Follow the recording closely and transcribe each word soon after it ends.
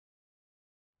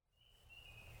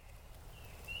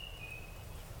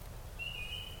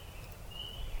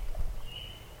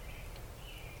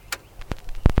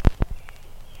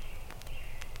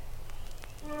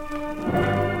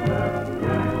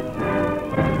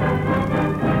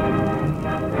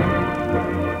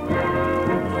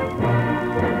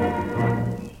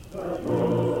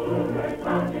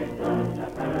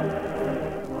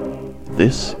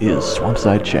This is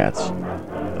Swampside Chats,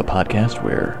 a podcast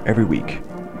where every week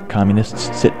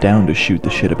communists sit down to shoot the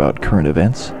shit about current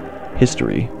events,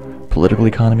 history, political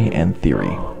economy, and theory.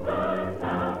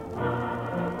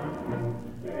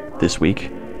 This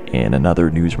week, in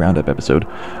another News Roundup episode,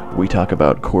 we talk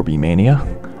about Corby Mania,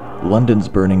 London's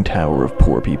burning tower of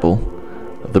poor people,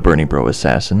 the Bernie Bro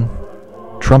assassin,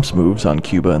 Trump's moves on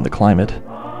Cuba and the climate,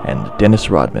 and Dennis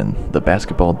Rodman, the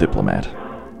basketball diplomat.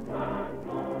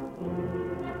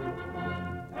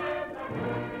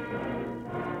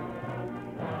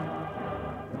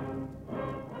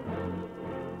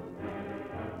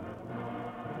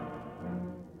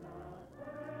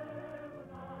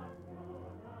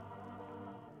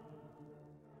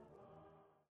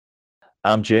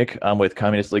 I'm Jake. I'm with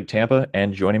Communist League Tampa,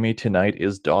 and joining me tonight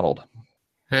is Donald.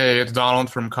 Hey, it's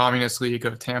Donald from Communist League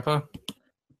of Tampa.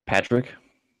 Patrick.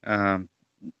 I'm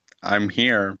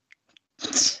here.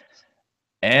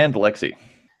 And Lexi.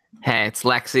 Hey, it's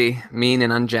Lexi, mean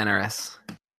and ungenerous.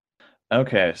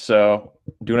 Okay, so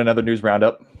doing another news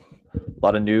roundup. A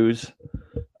lot of news.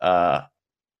 The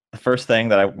first thing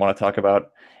that I want to talk about,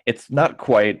 it's not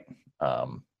quite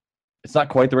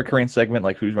the recurring segment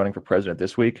like who's running for president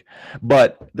this week,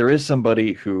 but there is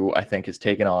somebody who I think has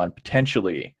taken on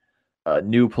potentially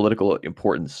new political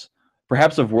importance,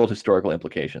 perhaps of world historical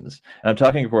implications. And I'm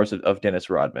talking, of course, of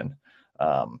Dennis Rodman.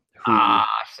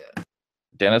 Shit.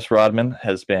 Dennis Rodman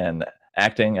has been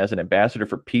acting as an ambassador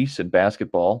for peace in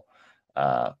basketball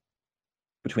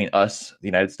between us, the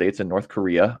United States, and North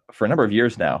Korea for a number of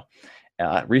years now.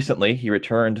 Recently, he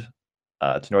returned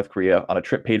to North Korea on a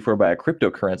trip paid for by a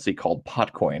cryptocurrency called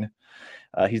Potcoin.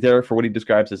 He's there for what he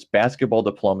describes as basketball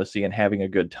diplomacy and having a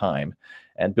good time,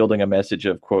 and building a message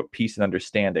of, quote, peace and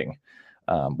understanding.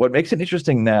 What makes it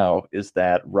interesting now is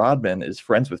that Rodman is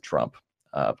friends with Trump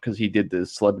because he did the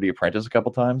Celebrity Apprentice a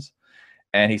couple times.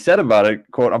 And he said about it,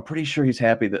 quote, I'm pretty sure he's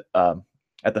happy that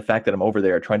at the fact that I'm over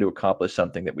there trying to accomplish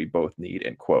something that we both need,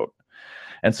 end quote.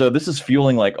 And so this is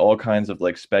fueling like all kinds of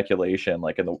like speculation,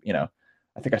 like in the,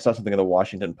 I think I saw something in the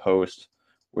Washington Post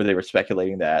where they were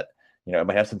speculating that, it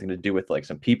might have something to do with like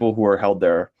some people who are held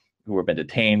there, who have been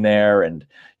detained there, and,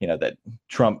 that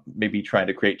Trump may be trying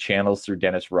to create channels through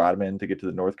Dennis Rodman to get to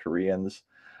the North Koreans.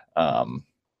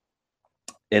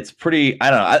 It's pretty,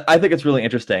 I don't know, I think it's really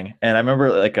interesting. And I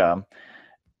remember like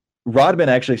Rodman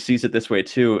actually sees it this way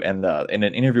too. And in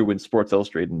an interview with Sports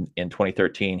Illustrated in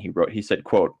 2013, he said,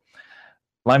 quote,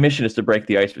 my mission is to break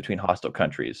the ice between hostile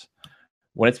countries.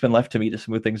 When it's been left to me to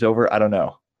smooth things over, I don't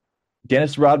know.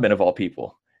 Dennis Rodman, of all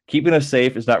people. Keeping us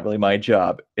safe is not really my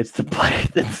job. It's the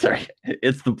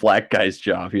black guy's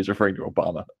job. He was referring to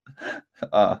Obama.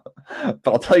 But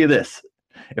I'll tell you this.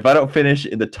 If I don't finish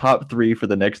in the top 3 for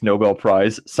the next Nobel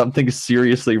Prize, something's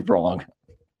seriously wrong.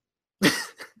 I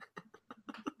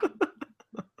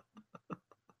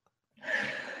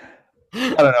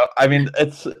don't know. I mean,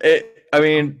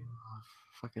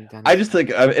 I just think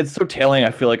it's so telling,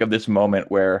 I feel like, of this moment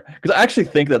where, because I actually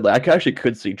think that I actually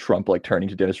could see Trump like turning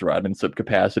to Dennis Rodman in some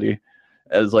capacity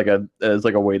as like a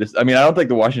way to. I mean, I don't think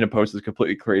the Washington Post is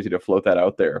completely crazy to float that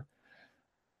out there.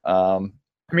 I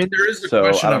mean, there is the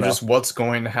question of just what's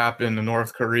going to happen in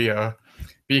North Korea,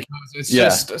 because it's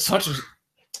just such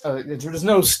a. There's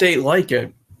no state like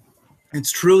it.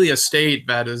 It's truly a state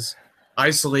that is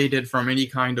isolated from any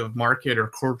kind of market or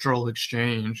cultural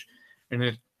exchange, and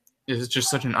it is just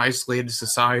such an isolated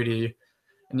society.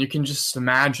 And you can just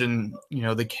imagine,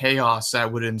 the chaos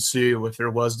that would ensue if there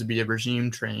was to be a regime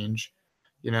change,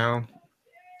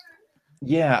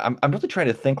 Yeah, I'm really trying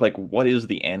to think, like, what is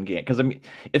the end game? Because, I mean,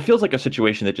 it feels like a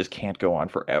situation that just can't go on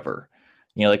forever.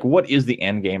 Like, what is the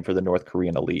end game for the North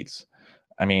Korean elites?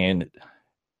 I mean,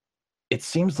 it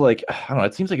seems like, I don't know,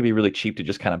 it seems like it'd be really cheap to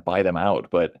just kind of buy them out.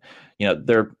 But,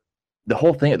 the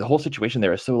whole situation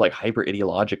there is so, like, hyper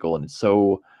ideological, and it's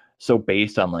so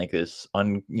based on like this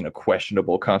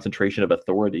questionable concentration of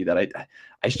authority that I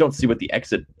just don't see what the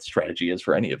exit strategy is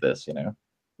for any of this,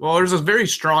 Well, there's a very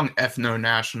strong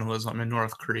ethno-nationalism in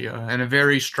North Korea, and a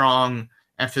very strong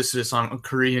emphasis on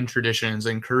Korean traditions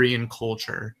and Korean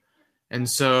culture. And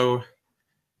so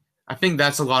I think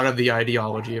that's a lot of the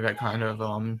ideology that kind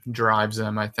of drives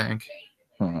them, I think.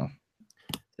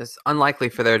 It's unlikely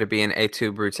for there to be an Et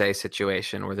tu, Brute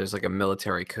situation where there's like a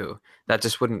military coup. That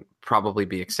just wouldn't probably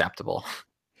be acceptable.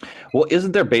 Well,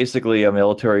 isn't there basically a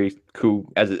military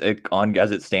coup as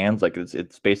it stands? Like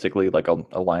it's basically like an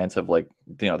alliance of like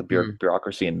the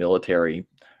bureaucracy and military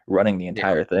running the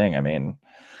entire thing. I mean,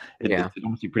 it's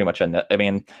almost pretty much I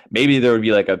mean, maybe there would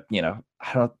be like a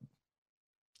I don't.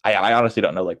 I honestly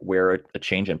don't know like where a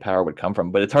change in power would come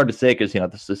from, but it's hard to say because the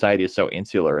society is so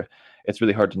insular. It's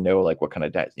really hard to know like what kind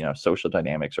of social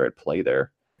dynamics are at play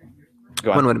there.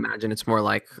 One would imagine it's more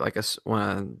like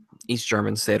a East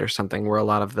German state or something where a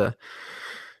lot of the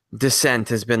dissent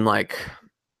has been like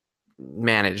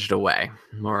managed away,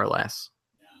 more or less.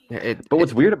 But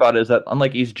what's weird about it is that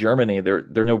unlike East Germany, there's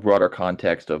no broader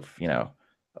context of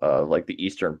like the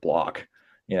Eastern Bloc.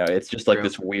 It's just like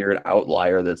this weird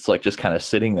outlier that's like just kind of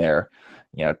sitting there.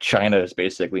 China is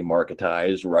basically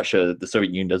marketized. Russia, the Soviet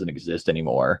Union doesn't exist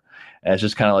anymore, and it's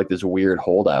just kind of like this weird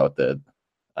holdout that,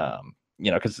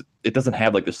 because it doesn't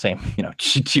have like the same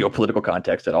geopolitical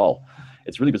context at all.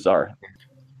 It's really bizarre.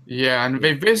 Yeah, and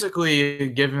they've basically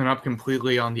given up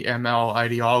completely on the ML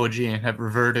ideology and have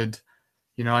reverted,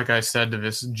 like I said, to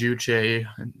this Juche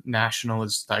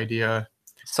nationalist idea.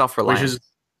 Self-reliance.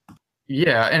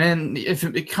 Yeah, and then if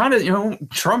it kind of,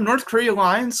 Trump-North Korea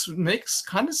alliance makes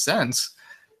kind of sense,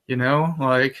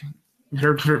 like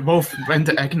they're both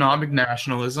into economic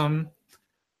nationalism.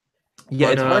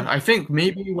 Yeah, but I think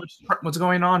maybe what's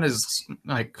going on is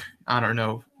like, I don't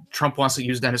know, Trump wants to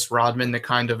use Dennis Rodman to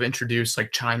kind of introduce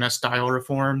like China-style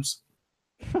reforms,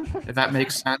 if that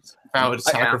makes sense, without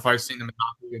sacrificing the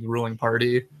monopoly of the ruling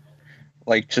party.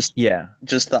 Like just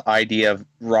the idea of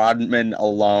Rodman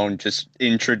alone, just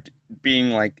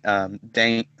being like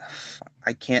Deng.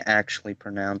 I can't actually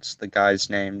pronounce the guy's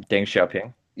name. Deng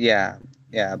Xiaoping. Yeah,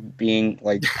 being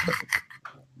like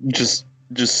just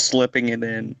slipping it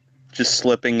in, just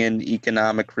slipping in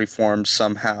economic reforms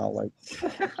somehow. Like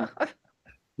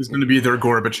he's going to be their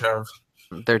Gorbachev.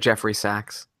 They're Jeffrey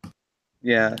Sachs.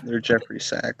 Yeah, they're Jeffrey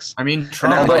Sachs. I mean,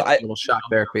 Trump might be a little shock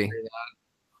therapy.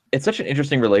 It's such an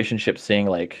interesting relationship seeing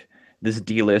like this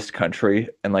D-list country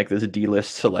and like this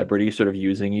D-list celebrity sort of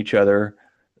using each other,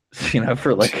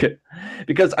 for like,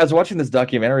 because I was watching this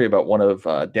documentary about one of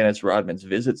Dennis Rodman's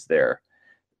visits there,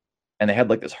 and they had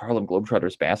like this Harlem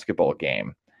Globetrotters basketball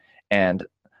game, and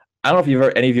I don't know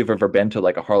if any of you have ever been to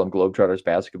like a Harlem Globetrotters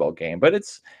basketball game, but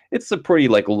it's a pretty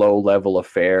like low level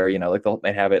affair, like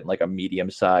they have it in like a medium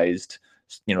sized,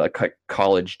 like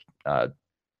college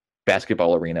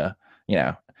basketball arena,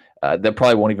 that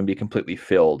probably won't even be completely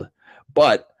filled.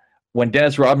 But when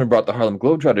Dennis Rodman brought the Harlem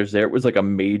Globetrotters there, it was like a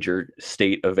major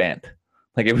state event.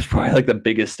 Like it was probably like the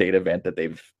biggest state event that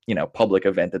they've, public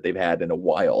event that they've had in a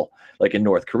while, like in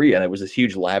North Korea. And it was this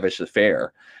huge lavish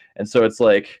affair. And so it's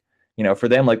like, for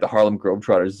them, like the Harlem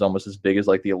Globetrotters is almost as big as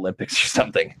like the Olympics or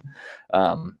something,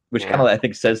 which kind of, I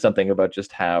think, says something about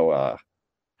just how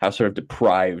sort of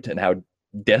deprived and how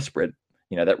desperate,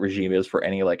 that regime is for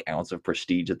any like ounce of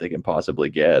prestige that they can possibly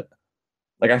get.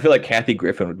 Like, I feel like Kathy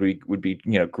Griffin would be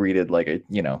greeted like a,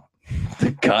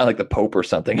 the guy like the Pope or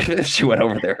something if she went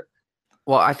over there.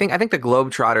 Well, I think the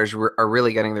Globetrotters are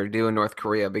really getting their due in North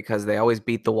Korea because they always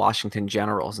beat the Washington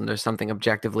Generals, and there's something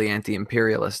objectively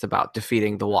anti-imperialist about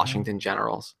defeating the Washington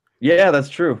Generals. Yeah, that's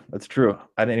true. That's true.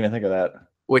 I didn't even think of that.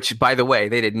 Which, by the way,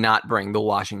 they did not bring the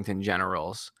Washington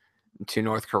Generals to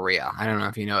North Korea. I don't know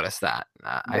if you noticed that.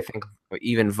 I think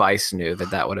even Vice knew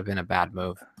that would have been a bad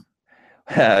move.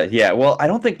 Yeah, well, I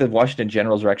don't think the Washington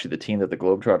Generals are actually the team that the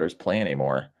Globetrotters play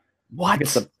anymore. What?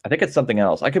 I think it's something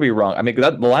else. I could be wrong. I mean,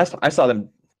 the last I saw them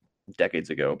decades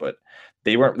ago, but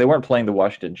they weren't playing the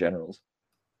Washington Generals.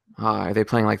 Are they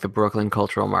playing like the Brooklyn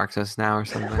Cultural Marxists now or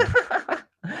something?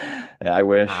 Yeah, I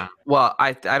wish. Well,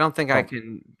 I don't think I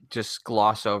can just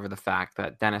gloss over the fact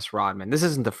that Dennis Rodman. This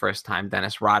isn't the first time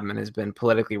Dennis Rodman has been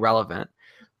politically relevant.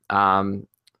 So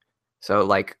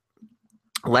like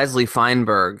Leslie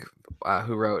Feinberg,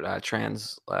 who wrote I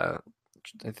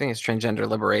think it's Transgender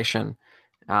Liberation,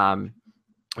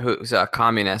 who's a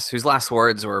communist, whose last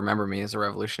words were "Remember me as a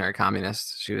revolutionary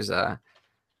communist." She was I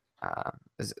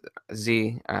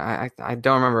don't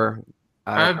remember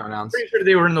I'm pronouns. pretty sure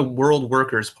they were in the World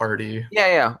Workers Party.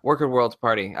 Yeah, Worker World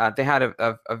Party. They had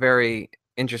a very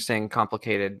interesting,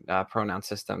 complicated pronoun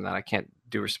system that I can't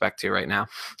do respect to right now.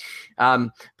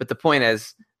 But the point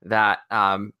is that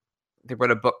they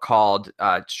wrote a book called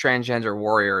Transgender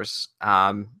Warriors,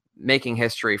 Making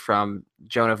History from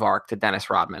Joan of Arc to Dennis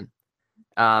Rodman.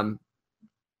 And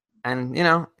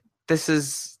this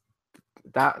is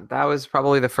that was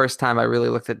probably the first time I really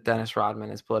looked at Dennis Rodman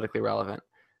as politically relevant.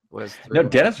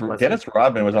 Dennis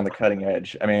Rodman was on the cutting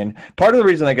edge. I mean, part of the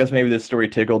reason I guess maybe this story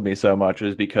tickled me so much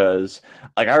is because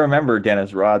like I remember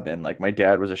Dennis Rodman. Like my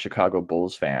dad was a Chicago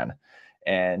Bulls fan,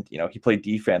 and he played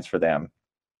defense for them.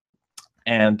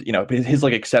 And his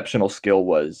like exceptional skill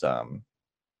was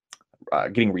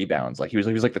getting rebounds. Like he was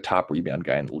like the top rebound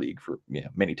guy in the league for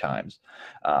many times.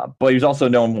 But he was also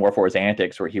known more for his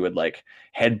antics, where he would like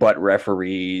headbutt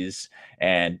referees,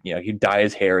 and he'd dye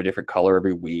his hair a different color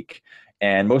every week.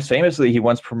 And most famously, he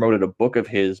once promoted a book of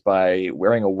his by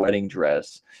wearing a wedding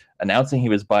dress, announcing he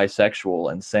was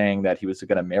bisexual and saying that he was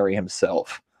going to marry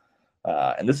himself.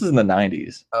 And this is in the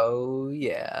 90s. Oh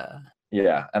yeah.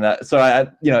 Yeah. And so I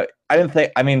didn't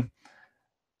think, I mean,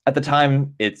 at the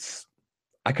time a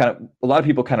lot of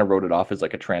people kind of wrote it off as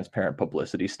like a transparent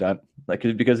publicity stunt, like,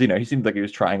 because, he seemed like he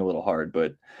was trying a little hard,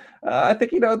 but I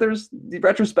think, there's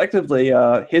retrospectively,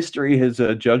 history has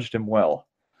judged him well.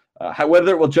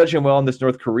 Whether it will judge him well in this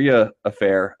North Korea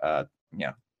affair,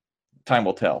 time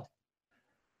will tell.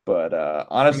 But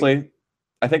honestly,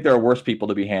 I think there are worse people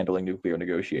to be handling nuclear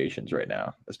negotiations right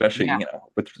now, especially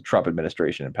with the Trump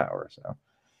administration in power. So,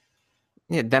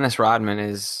 yeah, Dennis Rodman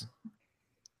is,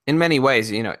 in many ways,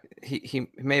 he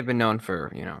may have been known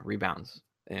for rebounds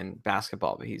in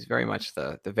basketball, but he's very much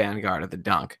the vanguard of the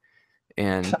dunk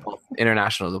in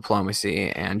international diplomacy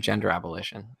and gender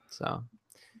abolition. So,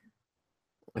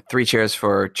 3 cheers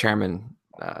for Chairman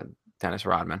Dennis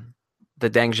Rodman,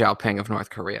 the Deng Xiaoping of North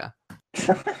Korea.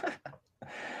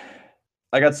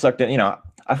 I got sucked in,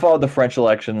 I followed the French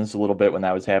elections a little bit when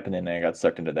that was happening, and I got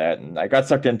sucked into that. And I got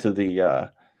sucked into the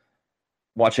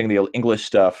watching the English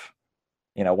stuff,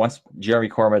 once Jeremy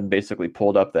Corbyn basically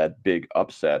pulled up that big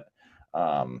upset.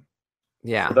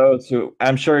 Yeah. For those who,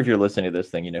 I'm sure if you're listening to this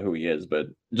thing, you know who he is, but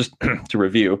just to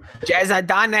review. Jezza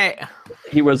done it.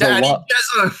 He was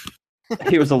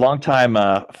he was a longtime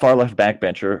far-left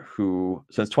backbencher who,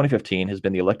 since 2015, has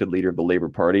been the elected leader of the Labour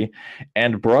Party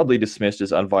and broadly dismissed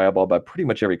as unviable by pretty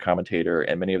much every commentator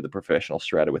and many of the professional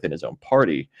strata within his own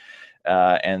party.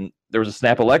 And there was a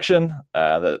snap election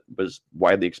that was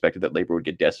widely expected that Labour would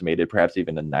get decimated, perhaps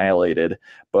even annihilated,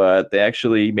 but they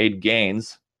actually made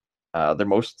gains, the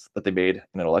most that they made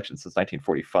in an election since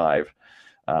 1945.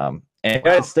 And in the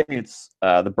United States,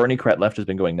 the Bernie-crat left has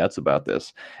been going nuts about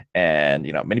this. And,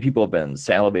 many people have been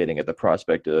salivating at the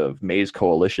prospect of May's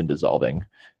coalition dissolving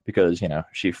because,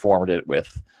 she formed it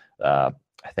with, I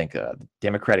think, the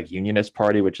Democratic Unionist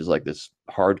Party, which is like this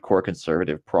hardcore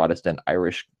conservative Protestant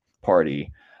Irish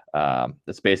party.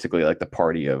 That's basically like the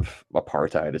party of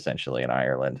apartheid, essentially, in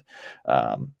Ireland.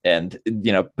 And,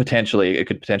 it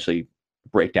could potentially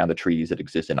break down the treaties that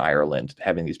exist in Ireland,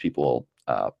 having these people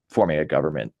forming a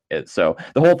government. So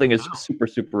the whole thing is super,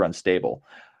 super unstable.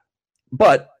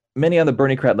 But many on the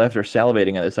Bernie-crat left are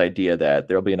salivating on this idea that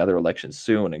there'll be another election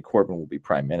soon and Corbyn will be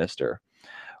prime minister.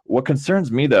 What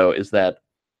concerns me, though, is that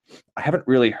I haven't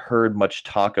really heard much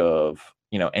talk of,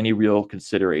 any real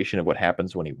consideration of what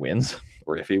happens when he wins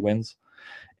or if he wins.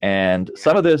 And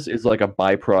some of this is like a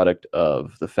byproduct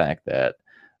of the fact that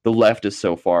the left is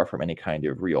so far from any kind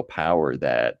of real power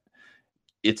that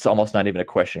it's almost not even a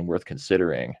question worth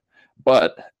considering.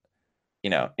 But,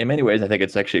 in many ways, I think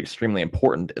it's actually extremely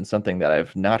important and something that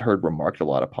I've not heard remarked a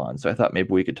lot upon. So I thought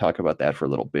maybe we could talk about that for a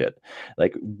little bit.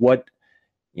 Like what,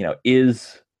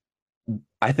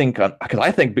 I think, because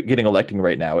I think getting elected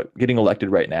right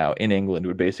now in England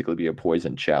would basically be a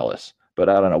poisoned chalice. But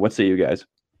I don't know. What say you guys?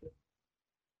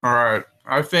 All right.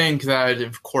 I think that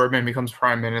if Corbyn becomes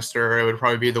prime minister, it would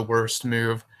probably be the worst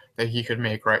move that he could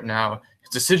make right now.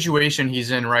 The situation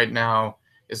he's in right now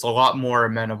is a lot more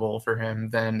amenable for him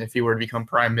than if he were to become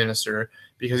prime minister,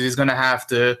 because he's going to have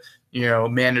to,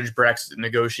 manage Brexit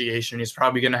negotiation. He's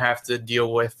probably going to have to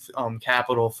deal with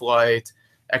capital flight,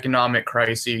 economic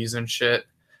crises and shit.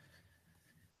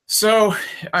 So,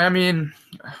 I mean,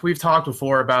 we've talked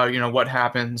before about, what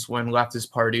happens when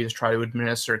leftist parties try to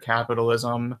administer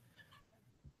capitalism.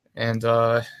 And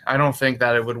I don't think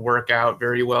that it would work out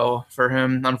very well for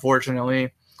him,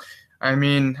 unfortunately. I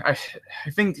mean, I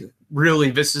think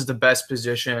really this is the best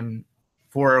position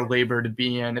for Labour to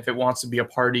be in if it wants to be a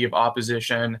party of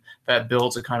opposition that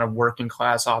builds a kind of working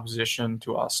class opposition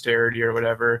to austerity or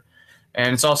whatever.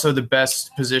 And it's also the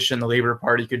best position the Labour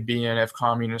Party could be in if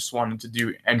communists wanted to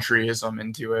do entryism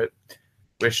into it,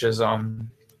 which is, I don't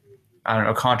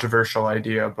know, a controversial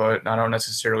idea, but I don't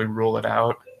necessarily rule it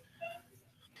out.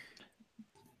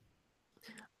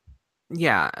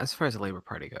 Yeah, as far as the Labour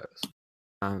Party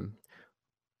goes,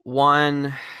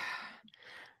 one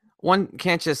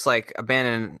can't just like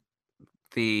abandon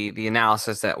the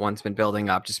analysis that one's been building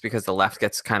up just because the left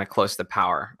gets kind of close to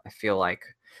power. I feel like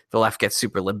the left gets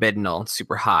super libidinal and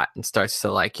super hot and starts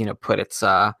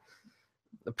to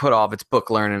put all of its book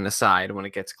learning aside when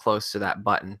it gets close to that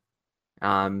button.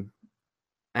 And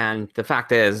the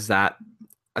fact is that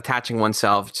attaching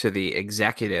oneself to the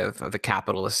executive of the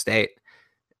capitalist state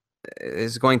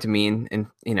is going to mean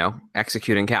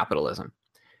executing capitalism.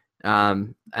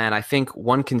 And I think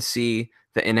one can see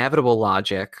the inevitable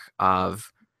logic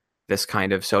of this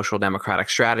kind of social democratic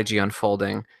strategy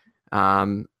unfolding.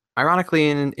 Ironically,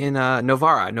 in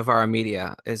Novara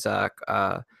Media is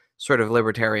a sort of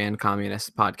libertarian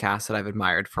communist podcast that I've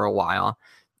admired for a while,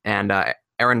 and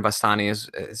Aaron Bastani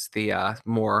is the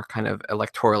more kind of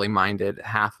electorally minded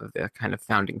half of the kind of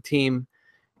founding team,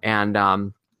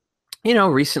 and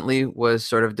recently was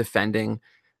sort of defending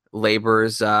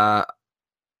Labor's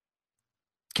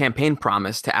campaign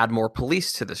promise to add more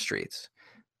police to the streets.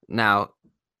 Now,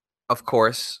 of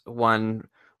course, one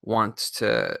wants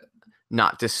to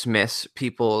not dismiss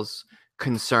people's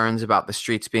concerns about the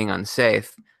streets being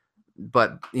unsafe,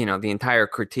 but the entire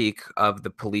critique of the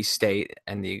police state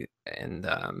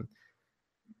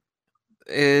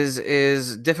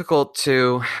is difficult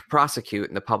to prosecute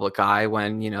in the public eye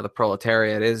when the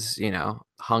proletariat is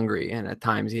hungry and at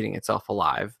times eating itself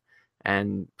alive,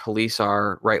 and police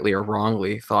are rightly or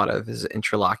wrongly thought of as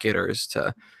interlocutors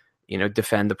to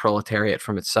defend the proletariat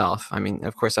from itself. I mean,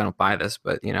 of course I don't buy this,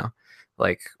 but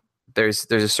there's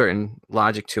a certain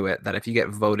logic to it that if you get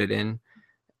voted in,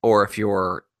 or if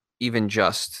you're even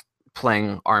just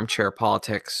playing armchair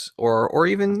politics, or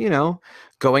even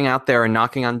going out there and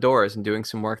knocking on doors and doing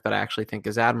some work that I actually think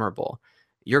is admirable,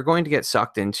 you're going to get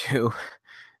sucked into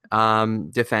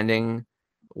defending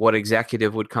what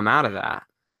executive would come out of that.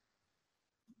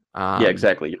 Yeah,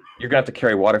 exactly. You're gonna have to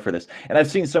carry water for this. And I've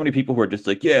seen so many people who are just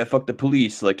like, yeah, fuck the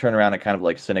police, like turn around and kind of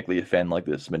like cynically defend like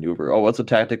this maneuver. Oh, it's a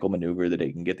tactical maneuver that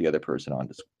they can get the other person on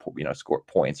to score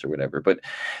points or whatever. But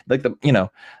like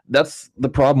that's the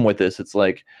problem with this. It's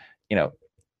like,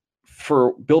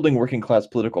 for building working class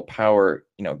political power,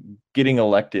 getting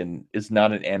elected is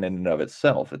not an end in and of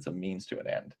itself. It's a means to an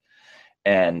end.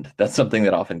 And that's something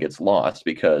that often gets lost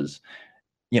because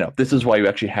this is why you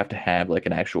actually have to have like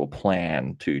an actual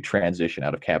plan to transition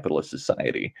out of capitalist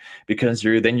society, because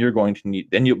you're going to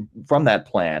need, from that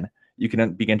plan, you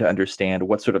can begin to understand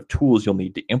what sort of tools you'll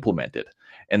need to implement it.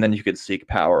 And then you could seek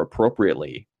power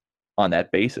appropriately on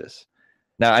that basis.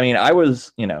 Now, I mean, I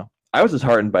was as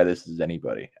heartened by this as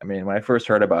anybody. I mean, when I first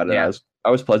heard about it, yeah. I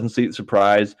was pleasantly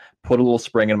surprised, put a little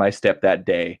spring in my step that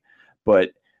day.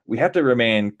 But we have to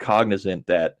remain cognizant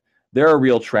that there are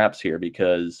real traps here,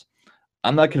 because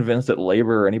I'm not convinced that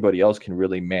Labor or anybody else can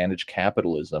really manage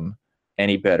capitalism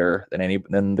any better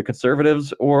than the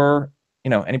conservatives or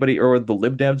anybody, or the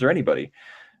Lib Dems or anybody,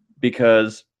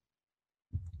 because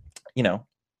I'm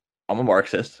a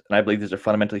Marxist and I believe these are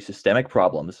fundamentally systemic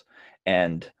problems,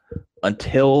 and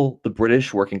until the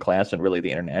British working class and really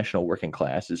the international working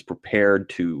class is prepared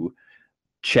to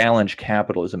challenge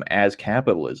capitalism as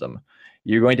capitalism,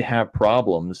 you're going to have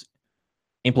problems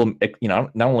not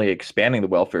only expanding the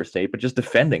welfare state, but just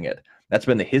defending it. That's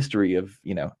been the history of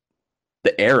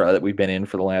the era that we've been in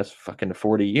for the last fucking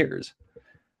 40 years.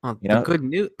 Well,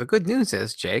 the good news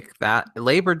is, Jake, that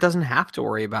Labor doesn't have to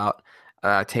worry about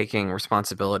taking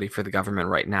responsibility for the government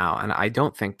right now, and I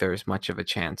don't think there's much of a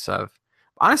chance of.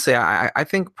 Honestly, I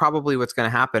think probably what's going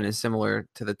to happen is similar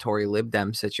to the Tory Lib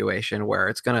Dem situation, where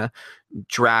it's going to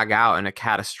drag out in a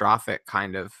catastrophic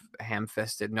kind of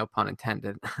ham-fisted, no pun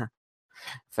intended,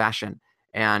 fashion,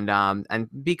 and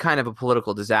be kind of a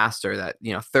political disaster that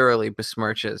thoroughly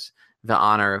besmirches the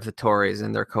honor of the Tories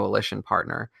and their coalition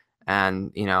partner,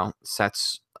 and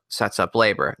sets up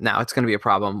Labor. Now it's going to be a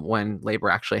problem when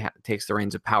Labor actually takes the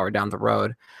reins of power down the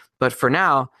road, but for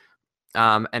now,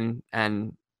 and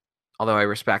although I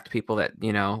respect people that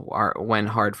went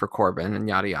hard for Corbyn and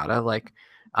yada yada,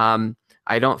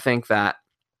 I don't think that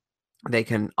they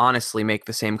can honestly make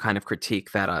the same kind of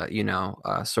critique that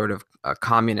sort of a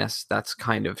communist that's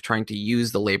kind of trying to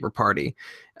use the Labor Party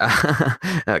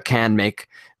can make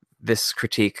this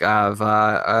critique of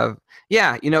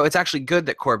it's actually good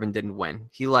that Corbyn didn't win.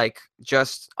 He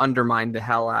just undermined the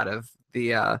hell out of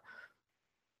the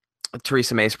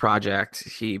Theresa May's project.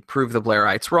 He proved the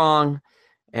Blairites wrong,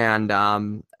 and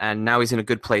now he's in a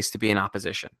good place to be in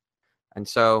opposition. And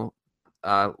so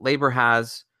Labor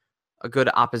has a good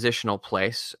oppositional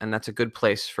place, and that's a good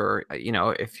place for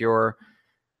if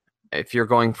you're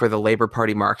going for the Labor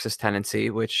Party Marxist tendency,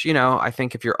 which I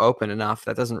think if you're open enough,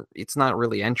 it's not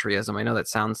really entryism. I know that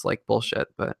sounds like bullshit,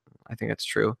 but I think it's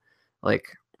true. This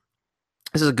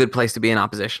is a good place to be in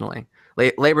oppositionally.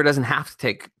 Labor doesn't have to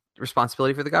take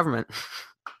responsibility for the government,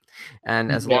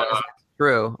 and as long as that's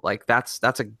true,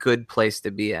 that's a good place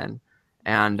to be in.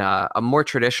 And a more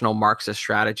traditional Marxist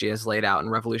strategy as laid out in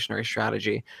Revolutionary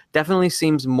Strategy definitely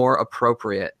seems more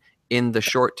appropriate in the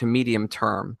short to medium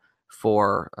term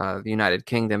for the United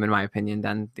Kingdom, in my opinion,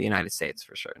 than the United States,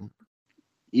 for certain.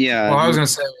 Yeah. Well, I was gonna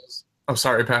say is, oh,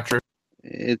 sorry, Patrick.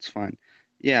 It's fine.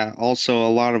 Yeah. Also, a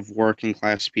lot of working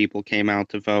class people came out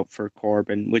to vote for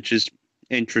Corbyn, which is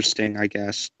interesting, I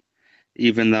guess.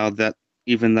 Even though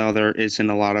there isn't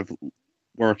a lot of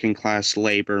working class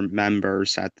labor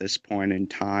members at this point in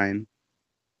time.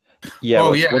 Yeah.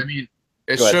 Well, I mean,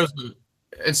 it shows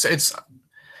it's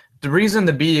the reason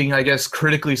to being, I guess,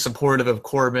 critically supportive of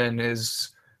Corbyn is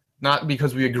not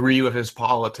because we agree with his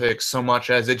politics so much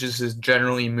as it just is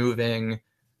generally moving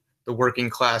the working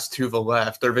class to the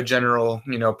left, or the general,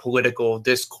 political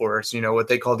discourse, what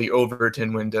they call the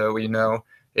Overton window,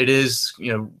 it is,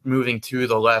 moving to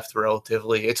the left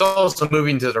relatively. It's also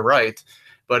moving to the right,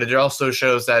 but it also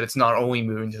shows that it's not only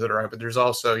moving to the right, but there's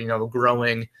also, a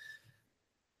growing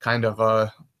kind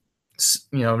of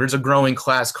there's a growing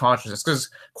class consciousness, because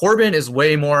Corbyn is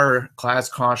way more class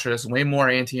conscious, way more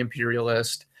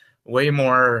anti-imperialist, way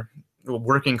more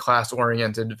working class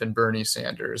oriented than Bernie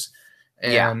Sanders.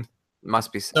 And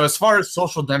must be so. As far as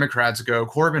social democrats go,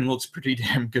 Corbyn looks pretty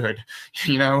damn good,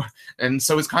 and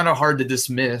so it's kind of hard to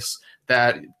dismiss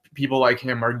that people like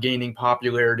him are gaining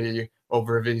popularity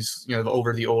over these,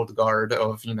 over the old guard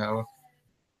of,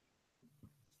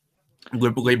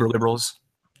 labor liberals.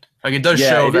 Like, it does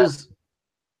show that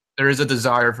there is a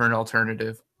desire for an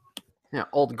alternative. Yeah,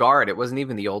 old guard. It wasn't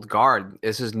even the old guard.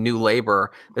 This is new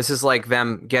labor. This is like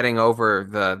them getting over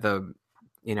the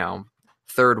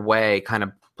third way kind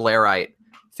of Blairite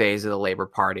phase of the Labor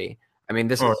Party. I mean,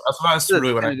 this is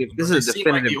really what I think. This is a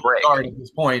definitive break at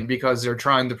this point, because they're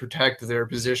trying to protect their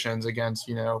positions against,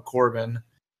 Corbyn.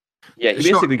 Yeah,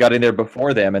 he basically got in there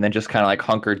before them and then just kind of like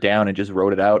hunkered down and just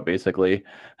wrote it out basically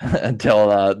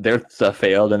until their stuff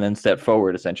failed, and then stepped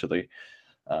forward essentially.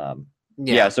 So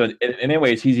in many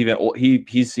ways, he's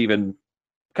even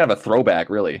kind of a throwback,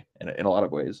 really, in a lot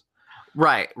of ways.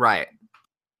 Right.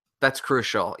 That's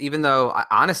crucial. Even though,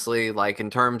 honestly, like in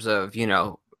terms of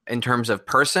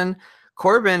person,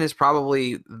 Corbyn is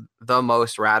probably the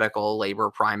most radical Labor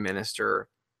prime minister,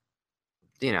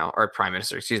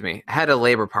 head of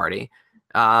Labor Party,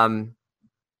 to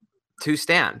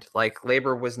stand. Like,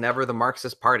 Labor was never the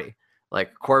Marxist party.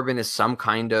 Like, Corbyn is some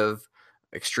kind of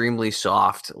extremely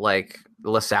soft, like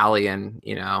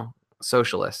Lassallean,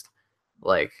 socialist.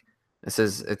 Like,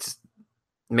 it's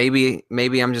maybe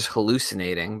I'm just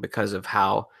hallucinating because of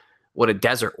what a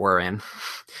desert we're in.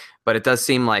 But it does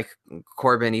seem like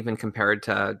Corbyn, even compared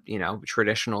to,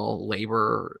 traditional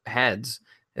labor heads,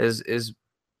 is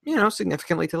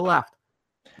significantly to the left.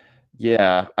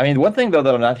 Yeah. I mean, one thing, though,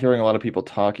 that I'm not hearing a lot of people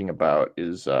talking about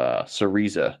is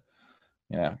Syriza.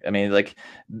 Yeah. I mean, like,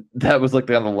 that was like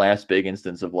the last big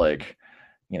instance of, like,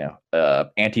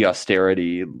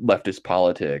 anti-austerity, leftist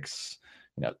politics,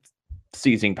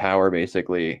 seizing power,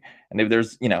 basically. And if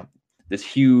there's, this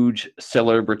huge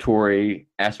celebratory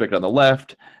aspect on the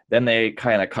left, then they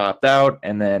kind of copped out,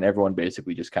 and then everyone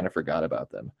basically just kind of forgot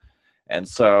about them. And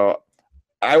so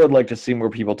I would like to see more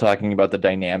people talking about the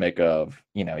dynamic of,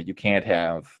 you really can't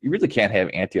have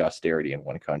anti-austerity in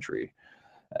one country.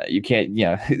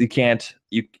 There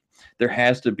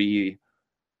has to be,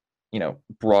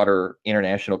 broader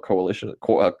international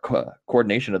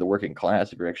coordination of the working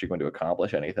class if you're actually going to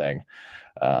accomplish anything.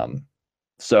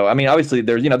 So, I mean, obviously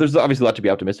there's obviously a lot to be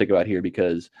optimistic about here,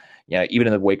 because, even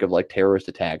in the wake of like terrorist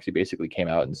attacks, he basically came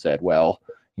out and said, well,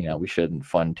 we shouldn't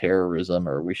fund terrorism,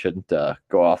 or we shouldn't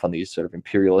go off on these sort of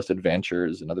imperialist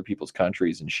adventures in other people's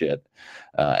countries and shit.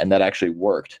 And that actually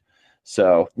worked.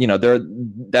 So,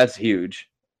 that's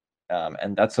huge.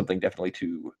 And that's something definitely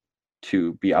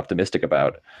to be optimistic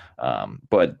about.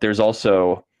 But there's a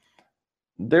long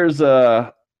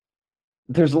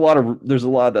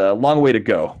way to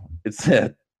go. It's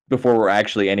before we're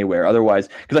actually anywhere. Otherwise,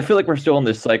 because I feel like we're still in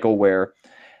this cycle where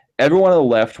everyone on the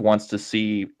left wants to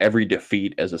see every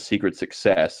defeat as a secret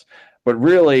success, but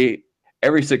really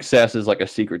every success is like a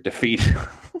secret defeat.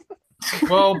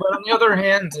 Well, but on the other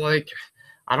hand, like,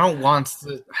 I don't want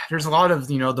to. There's a lot of,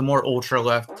 the more ultra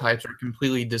left types are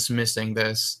completely dismissing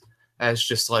this as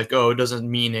just like, oh, it doesn't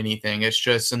mean anything. It's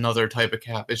just another type of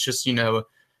cap. It's just, a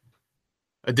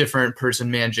different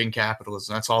person managing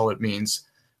capitalism. That's all it means.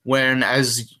 When,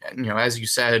 as you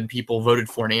said, people voted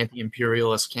for an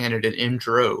anti-imperialist candidate in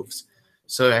droves.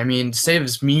 So, I mean, to say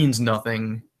this means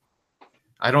nothing,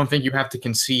 I don't think you have to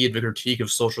concede the critique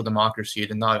of social democracy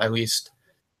to not at least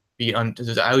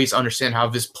understand how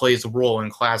this plays a role in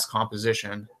class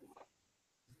composition.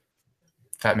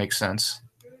 If that makes sense.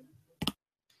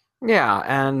 Yeah,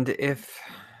 and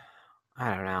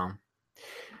I don't know.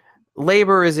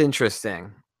 Labor is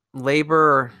interesting.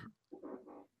 Labor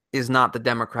is not the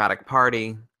Democratic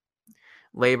Party.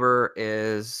 Labor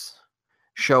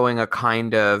showing a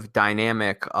kind of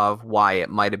dynamic of why it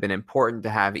might have been important to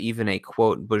have even a,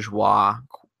 quote, bourgeois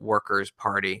workers'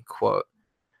 party, quote,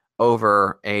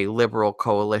 over a liberal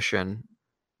coalition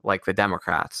like the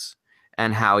Democrats,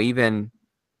 and how even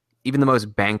the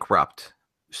most bankrupt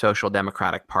social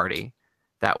democratic party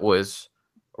that was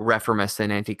reformist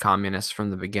and anti-communist from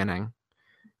the beginning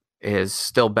is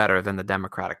still better than the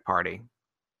Democratic Party.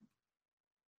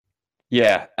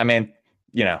 Yeah, I mean,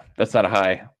 that's not a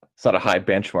high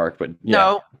benchmark, but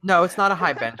yeah. No, it's not a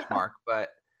high benchmark, but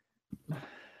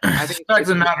I think the fact of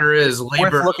the matter is,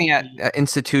 labor worth looking at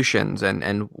institutions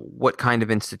and what kind of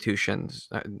institutions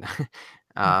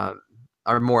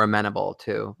are more amenable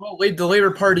to. Well, the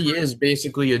Labor Party is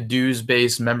basically a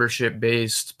dues-based,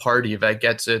 membership-based party that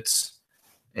gets its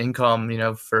income,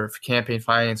 for campaign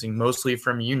financing, mostly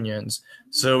from unions.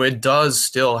 So it does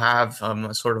still have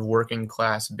a sort of working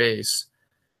class base.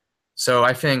 So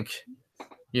I think,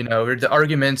 the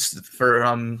arguments for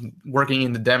working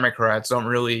in the Democrats don't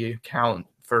really count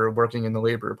for working in the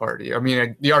Labor Party. I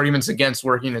mean, the arguments against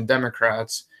working in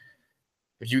Democrats,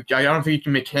 I don't think you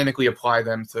can mechanically apply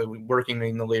them to working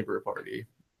in the Labor Party.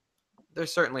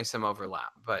 There's certainly some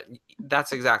overlap, but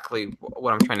that's exactly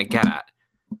what I'm trying to get at.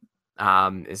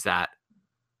 Is that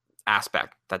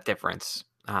aspect, that difference.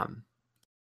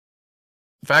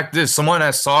 Fact is, someone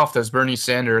as soft as Bernie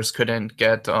Sanders couldn't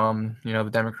get, the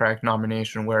Democratic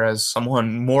nomination, whereas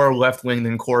someone more left-wing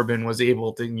than Corbyn was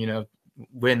able to,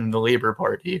 win the Labor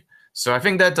Party. So I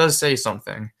think that does say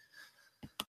something.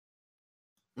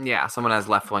 Yeah, someone as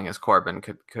left-wing as Corbyn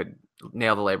could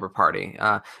nail the Labor Party.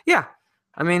 Yeah,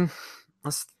 I mean,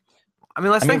 let's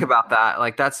think about that.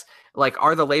 Like, that's like,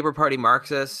 are the Labor Party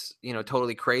Marxists,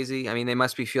 totally crazy? I mean, they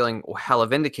must be feeling hella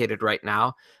vindicated right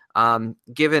now,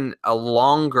 given a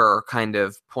longer kind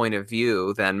of point of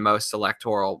view than most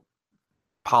electoral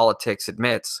politics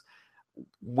admits.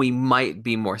 We might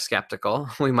be more skeptical.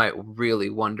 We might really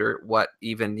wonder what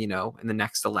even, in the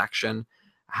next election,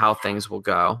 how things will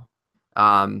go.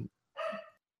 Yeah,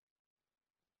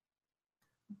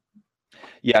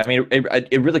 I mean,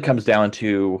 it really comes down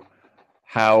to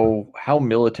how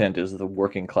militant is the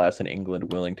working class in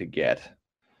England willing to get?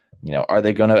 Are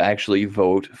they going to actually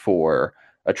vote for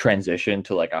a transition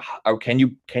to or can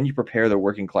you prepare the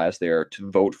working class there to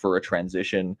vote for a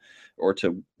transition or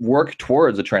to work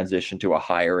towards a transition to a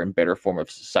higher and better form of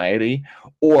society?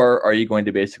 Or are you going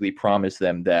to basically promise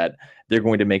them that they're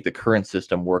going to make the current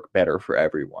system work better for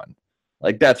everyone?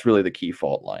 That's really the key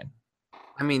fault line.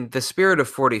 I mean, the spirit of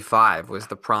 45 was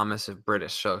the promise of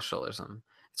British socialism.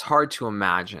 It's hard to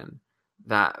imagine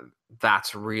that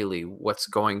that's really what's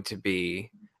going to be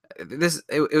this.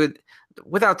 It would,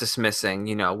 without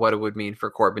dismissing, what it would mean for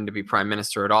Corbyn to be prime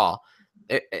minister at all.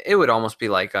 It would almost be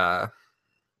like a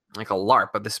LARP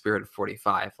of the spirit of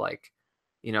 45.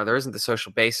 There isn't the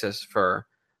social basis for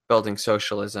building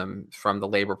socialism from the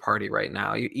Labor Party right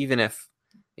now, even if,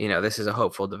 this is a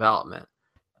hopeful development.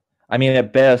 I mean,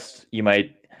 at best, you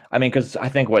might. I mean, because I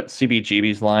think what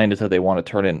CBGB's line is that they want to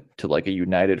turn into a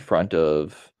united front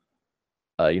of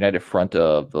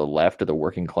the left of the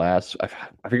working class. I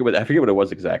forget what it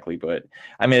was exactly, but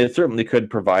I mean, it certainly could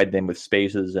provide them with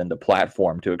spaces and a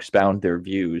platform to expound their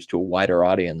views to a wider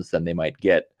audience than they might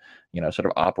get, sort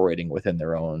of operating within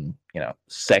their own,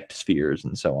 sect spheres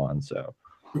and so on. So,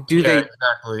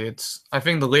 exactly. I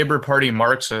think the Labor Party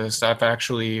Marxists have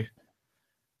actually.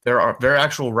 Their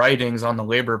actual writings on the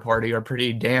Labor Party are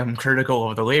pretty damn critical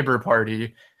of the Labor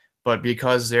Party, but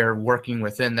because they're working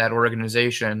within that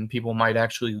organization, people might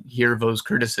actually hear those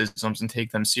criticisms and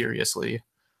take them seriously.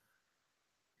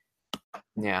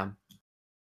 Yeah.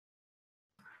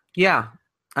 Yeah.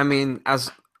 I mean, as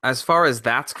far as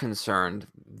that's concerned,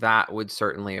 that would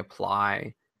certainly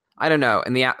apply. I don't know.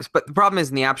 But the problem is,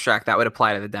 in the abstract, that would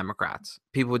apply to the Democrats.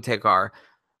 People would take our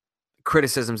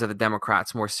criticisms of the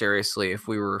Democrats more seriously if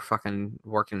we were fucking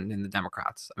working in the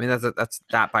Democrats. I mean,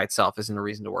 that by itself isn't a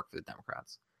reason to work for the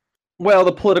Democrats. Well,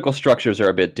 the political structures are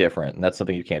a bit different, and that's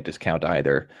something you can't discount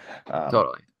either.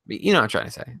 Totally. You know what I'm trying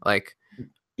to say?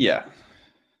 Yeah.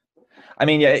 I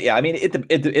mean, yeah. I mean,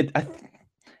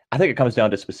 I think it comes down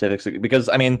to specifics because,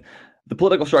 I mean, the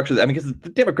political structure. I mean, because the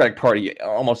Democratic Party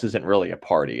almost isn't really a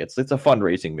party. It's a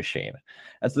fundraising machine,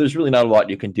 and so there's really not a lot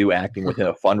you can do acting within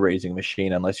a fundraising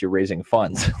machine unless you're raising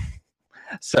funds.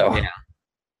 So, yeah.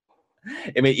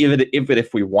 I mean, even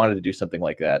if we wanted to do something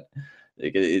like that,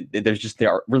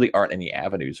 there really aren't any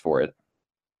avenues for it.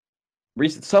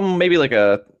 Some maybe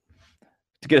to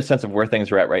get a sense of where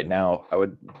things are at right now.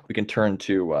 We can turn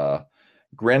to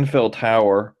Grenfell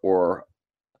Tower, or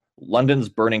London's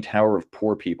burning tower of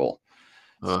poor people.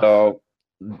 So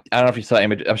I don't know if you saw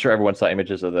images. I'm sure everyone saw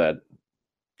images of that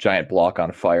giant block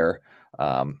on fire.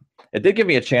 It did give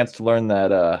me a chance to learn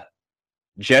that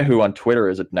Jehu on Twitter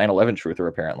is a 9/11 truther,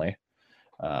 apparently.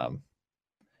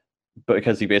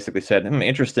 Because he basically said,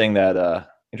 interesting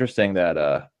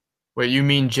that Wait, you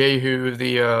mean Jehu,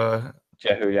 the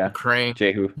Jehu, yeah, Crane,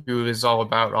 Jehu, who is all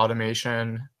about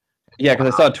automation? Yeah,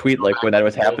 because I saw a tweet like when that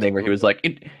was happening where he was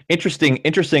like, interesting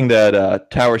that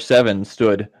Tower 7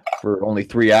 stood for only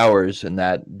 3 hours and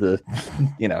that the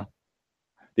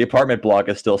the apartment block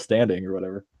is still standing or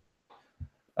whatever.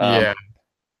 Yeah,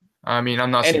 I mean,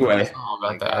 I'm not surprised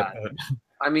about that. But...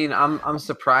 I mean, I'm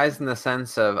surprised in the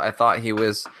sense of I thought he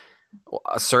was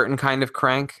a certain kind of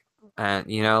crank, and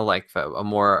like a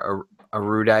more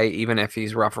erudite, even if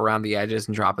he's rough around the edges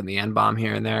and dropping the N-bomb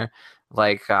here and there.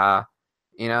 Like, I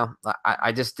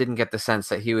just didn't get the sense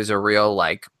that he was a real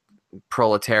like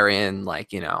proletarian,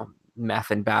 like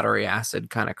meth and battery acid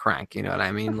kind of crank. You know what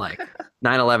I mean? Like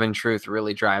 9/11 truth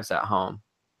really drives that home.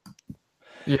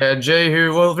 Yeah,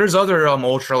 Jehu. Well, there's other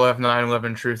ultra left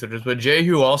 9/11 truthers, but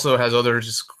Jehu also has other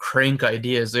just crank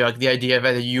ideas. Like the idea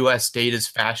that the U.S. state is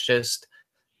fascist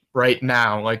right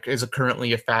now, like is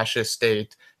currently a fascist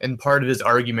state, and part of his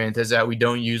argument is that we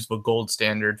don't use the gold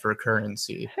standard for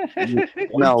currency.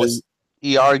 No,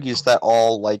 he argues that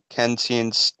all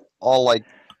Keynesian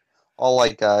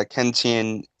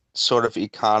sort of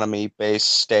economy-based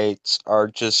states are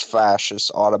just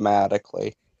fascist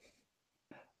automatically.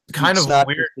 Kind of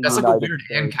weird. That's like a weird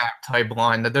ANCAP type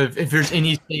line. That if there's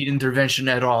any state intervention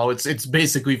at all, it's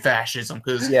basically fascism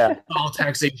because all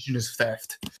taxation is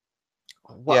theft.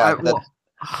 Well,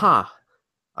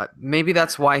 maybe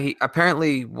that's why he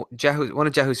apparently one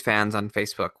of Jehu's fans on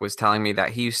Facebook was telling me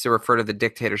that he used to refer to the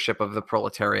dictatorship of the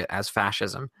proletariat as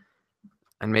fascism,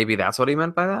 and maybe that's what he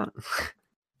meant by that.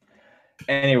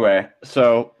 Anyway,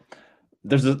 so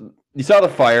you saw the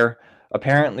fire.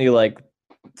 Apparently, like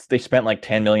they spent like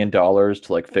 $10 million to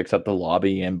like fix up the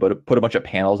lobby and put a bunch of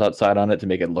panels outside on it to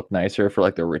make it look nicer for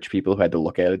like the rich people who had to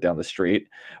look at it down the street.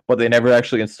 But they never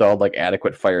actually installed like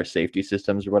adequate fire safety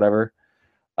systems or whatever.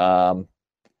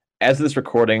 As of this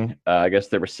recording, I guess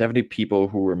there were 70 people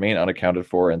who remain unaccounted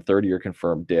for and 30 are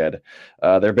confirmed dead.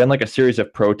 There have been like a series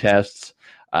of protests.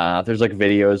 There's like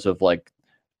videos of like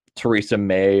Theresa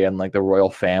May and like the royal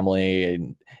family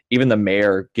and even the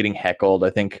mayor getting heckled. I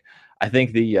think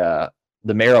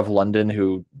the mayor of London,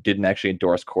 who didn't actually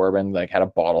endorse Corbyn, like had a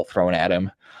bottle thrown at him.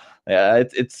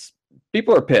 It's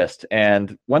people are pissed.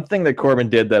 And one thing that Corbyn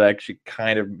did that actually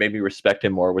kind of made me respect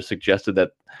him more was suggested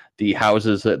that the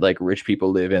houses that like rich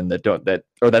people live in that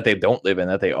they don't live in,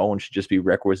 that they own, should just be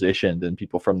requisitioned, and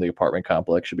people from the apartment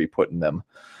complex should be put in them.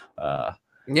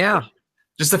 Yeah.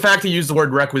 Just the fact he used the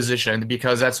word requisition,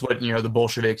 because that's what the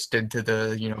Bolsheviks did to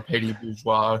the petty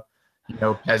bourgeois.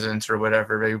 Peasants or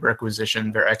whatever, they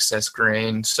requisitioned their excess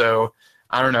grain. So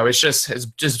I don't know. It's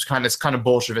just kind of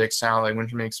Bolshevik sounding,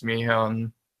 which makes me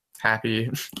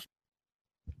happy.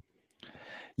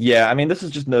 Yeah, I mean, this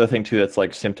is just another thing too that's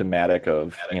like symptomatic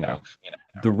of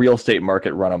the real estate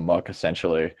market run amok,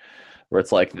 essentially, where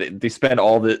it's like they spend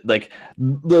all the like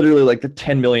literally like the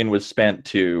 10 million was spent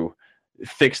to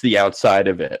fix the outside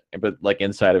of it, but like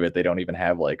inside of it they don't even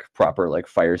have like proper like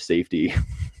fire safety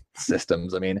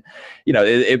systems. I mean,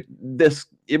 it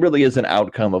really is an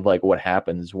outcome of like what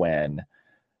happens when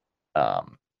the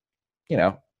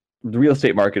real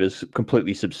estate market is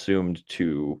completely subsumed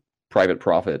to private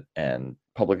profit and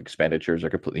public expenditures are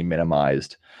completely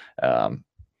minimized,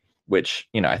 which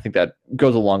I think that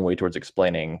goes a long way towards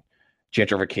explaining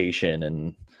gentrification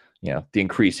and the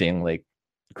increasing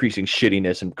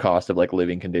shittiness and cost of like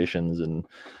living conditions and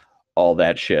all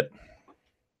that shit.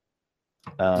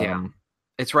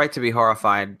 It's right to be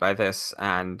horrified by this,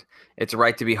 and it's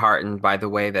right to be heartened by the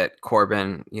way that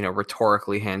Corbyn,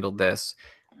 rhetorically handled this.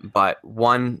 But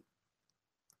one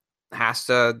has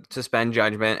to suspend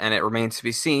judgment, and it remains to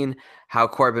be seen how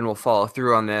Corbyn will follow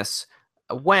through on this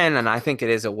when, and I think it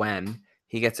is a when,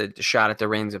 he gets a shot at the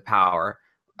reins of power,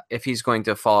 if he's going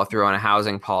to follow through on a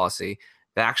housing policy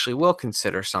that actually will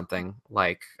consider something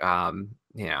like,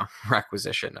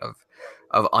 requisition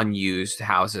of unused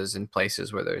houses in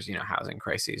places where there's housing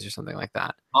crises or something like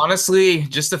that. Honestly,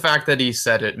 just the fact that he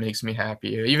said it makes me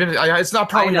happy. Even it's not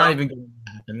probably not even going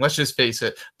to happen. Let's just face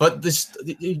it. But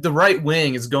the right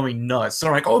wing is going nuts.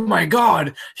 They're like, oh my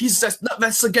god,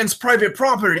 that's against private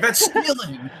property. That's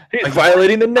stealing. He's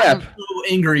violating the NEP. I'm so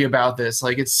angry about this.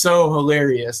 Like, it's so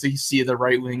hilarious to see the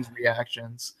right wing's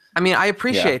reactions. I mean, I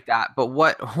appreciate that, but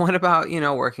what about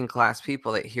working class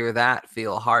people that hear that,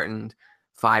 feel heartened?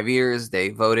 5 years, they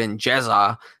vote in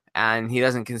Jezza, and he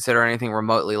doesn't consider anything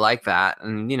remotely like that.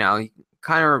 And,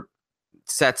 kind of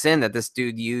sets in that this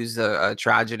dude used a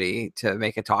tragedy to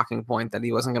make a talking point that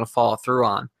he wasn't going to follow through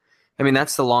on. I mean,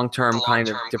 that's the long-term kind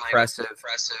of depressive.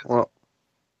 Well,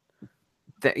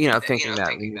 thinking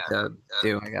that we need to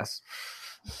do, I guess.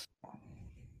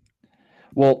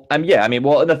 Well, yeah, I mean,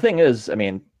 well, the thing is, I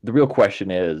mean, the real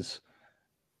question is,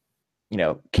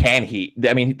 can he?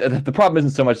 I mean, the problem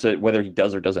isn't so much that whether he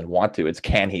does or doesn't want to; it's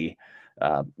can he?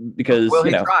 Because will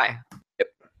he try?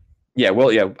 Yeah,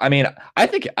 well, yeah. I mean, I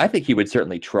think he would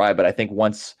certainly try, but I think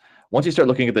once you start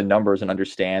looking at the numbers and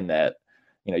understand that,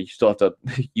 you still have to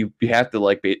you have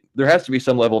to there has to be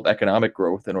some level of economic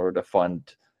growth in order to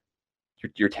fund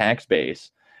your tax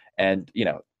base, and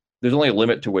there's only a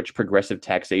limit to which progressive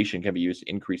taxation can be used to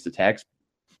increase the tax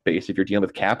base if you're dealing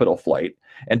with capital flight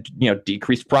and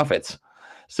decreased profits.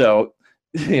 So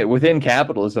within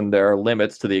capitalism, there are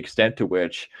limits to the extent to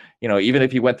which even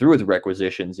if you went through with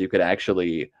requisitions, you could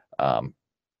actually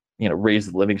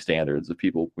raise the living standards of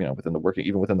people within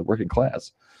the working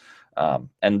class,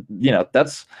 and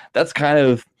that's kind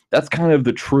of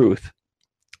the truth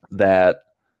that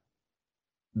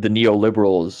the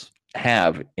neoliberals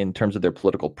have in terms of their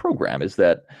political program, is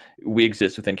that we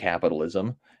exist within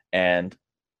capitalism, and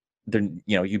then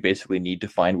you basically need to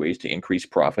find ways to increase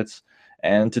profits,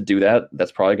 and to do that,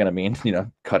 that's probably going to mean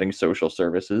cutting social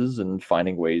services and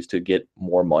finding ways to get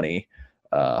more money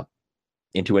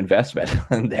into investment,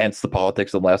 and hence the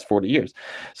politics of the last 40 years.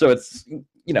 So it's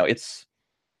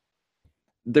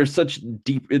there's such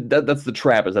deep that's the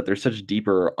trap, is that there's such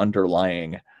deeper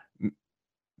underlying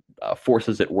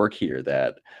forces at work here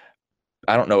that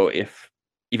I don't know if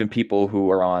even people who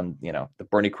are on the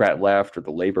Bernie-crat left or the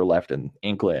Labor left in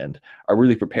England are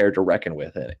really prepared to reckon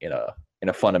with it in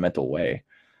a fundamental way.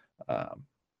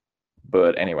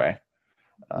 But anyway,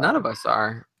 none of us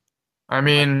are. I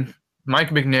mean,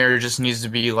 Mike McNair just needs to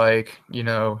be he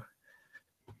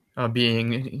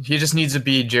just needs to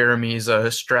be Jeremy's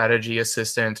strategy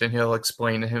assistant, and he'll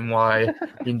explain to him why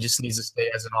he just needs to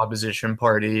stay as an opposition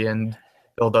party and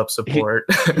build up support.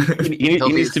 He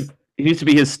needs to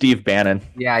be his Steve Bannon.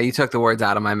 Yeah, you took the words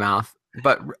out of my mouth.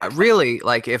 But really,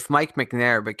 if Mike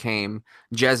McNair became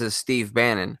Jez's Steve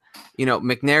Bannon,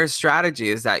 McNair's strategy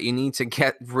is that you need to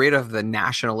get rid of the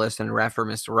nationalist and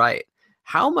reformist right.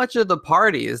 How much of the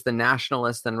party is the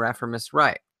nationalist and reformist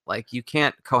right? You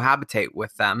can't cohabitate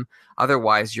with them.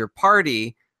 Otherwise, your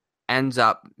party ends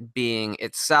up being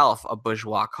itself a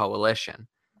bourgeois coalition.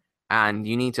 And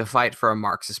you need to fight for a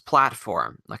Marxist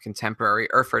platform, a contemporary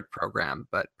Erfurt program,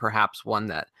 but perhaps one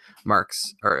that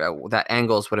Marx or that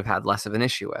Engels would have had less of an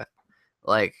issue with.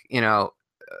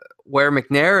 Where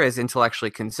McNair is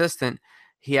intellectually consistent,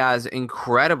 he has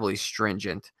incredibly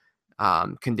stringent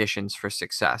conditions for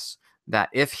success. That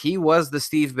if he was the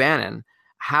Steve Bannon,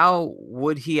 how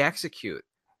would he execute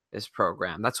this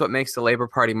program? That's what makes the Labor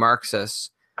Party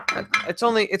Marxist. It's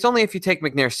only if you take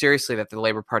McNair seriously that the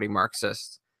Labor Party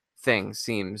Marxist thing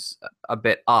seems a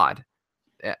bit odd.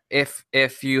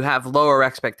 If you have lower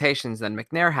expectations than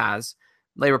McNair has,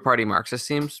 Labor Party Marxist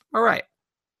seems all right.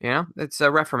 It's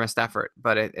a reformist effort,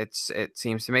 but it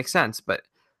seems to make sense. But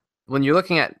when you're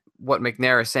looking at what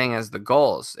McNair is saying as the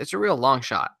goals, it's a real long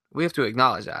shot. We have to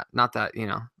acknowledge that. Not that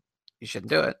you shouldn't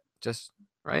do it. Just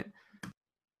right.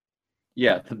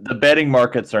 Yeah, the betting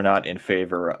markets are not in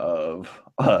favor of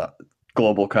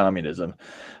global communism.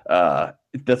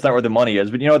 That's not where the money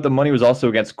is. But the money was also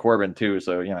against Corbyn too.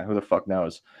 So who the fuck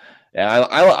knows? Yeah,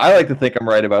 I like to think I'm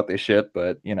right about this shit,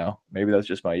 but maybe that's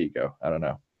just my ego. I don't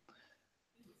know.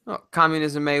 Well,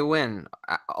 communism may win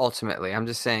ultimately. I'm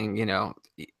just saying,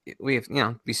 we have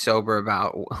be sober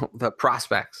about the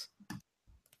prospects.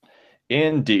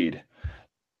 Indeed.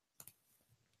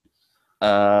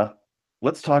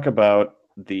 Let's talk about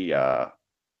the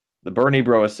Bernie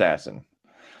bro assassin.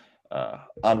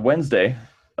 On Wednesday,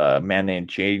 a man named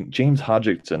James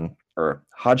Hodgkinson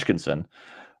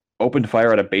opened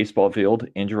fire at a baseball field,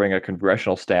 injuring a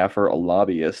congressional staffer, a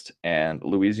lobbyist, and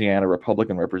Louisiana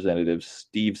Republican Representative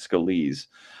Steve Scalise.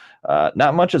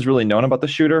 Not much is really known about the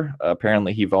shooter.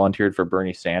 Apparently, he volunteered for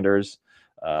Bernie Sanders.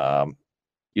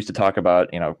 Used to talk about,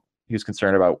 he was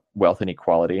concerned about wealth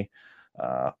inequality.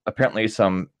 Apparently,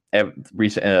 some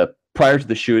recent prior to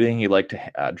the shooting, he liked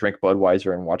to drink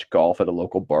Budweiser and watch golf at a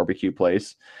local barbecue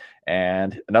place.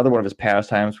 And another one of his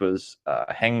pastimes was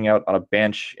hanging out on a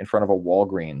bench in front of a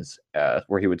Walgreens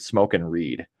where he would smoke and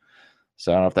read.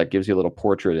 So I don't know if that gives you a little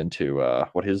portrait into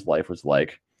what his life was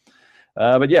like.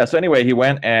 But yeah, so anyway, he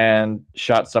went and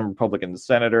shot some Republican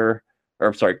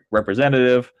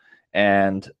representative.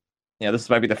 And this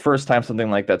might be the first time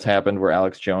something like that's happened where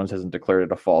Alex Jones hasn't declared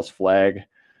it a false flag.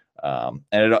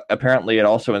 And apparently it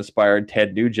also inspired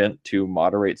Ted Nugent to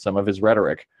moderate some of his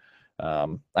rhetoric. I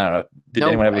don't know. Did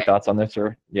anyone have any thoughts on this?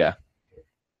 Or yeah.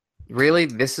 Really?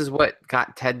 This is what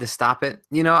got Ted to stop it?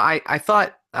 I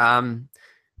thought the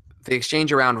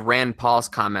exchange around Rand Paul's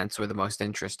comments were the most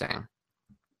interesting,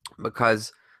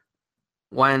 because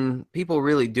when people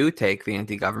really do take the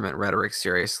anti-government rhetoric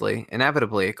seriously,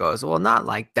 inevitably it goes, well, not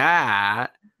like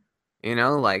that.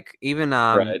 Like even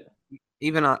right.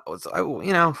 Even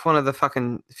one of the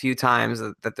fucking few times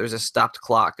that there's a stopped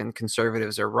clock and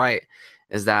conservatives are right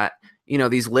is that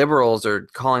these liberals are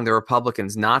calling the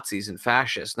Republicans Nazis and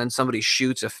fascists. Then somebody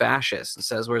shoots a fascist and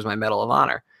says, "Where's my Medal of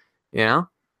Honor?"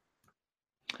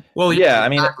 Well, yeah,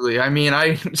 exactly. I mean,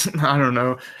 I don't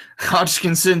know.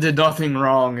 Hodgkinson did nothing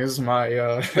wrong is my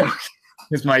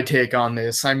is my take on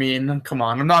this. I mean, come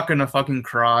on, I'm not gonna fucking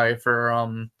cry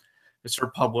for this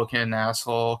Republican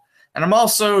asshole. And I'm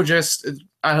also just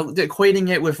equating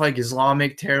it with like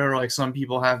Islamic terror, like some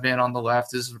people have been on the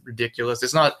left, is ridiculous.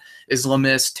 It's not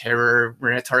Islamist terror.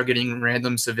 We're targeting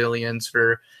random civilians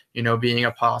for being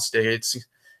apostates.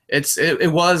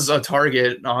 It was a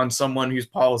target on someone whose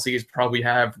policies probably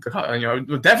have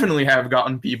definitely have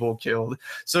gotten people killed.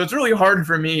 So it's really hard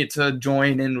for me to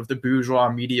join in with the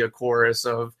bourgeois media chorus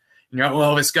of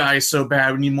well, this guy is so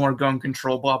bad, we need more gun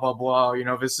control, blah blah blah.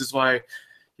 This is why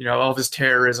all this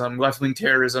terrorism, left-wing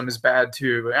terrorism is bad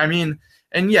too. I mean,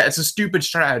 and yeah, it's a stupid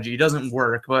strategy. It doesn't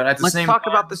work, but at the same time... Let's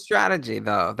talk about the strategy,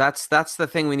 though. That's the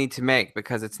thing we need to make,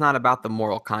 because it's not about the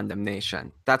moral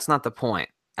condemnation. That's not the point.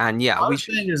 And yeah, we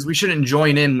shouldn't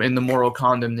join in the moral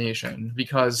condemnation,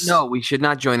 because... No, we should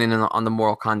not join in on the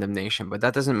moral condemnation, but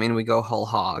that doesn't mean we go whole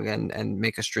hog and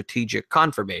make a strategic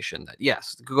confirmation that,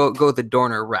 yes, go the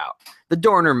Dorner route. The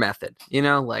Dorner method,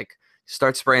 like...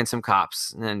 Start spraying some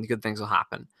cops and good things will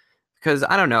happen. Because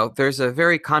I don't know, there's a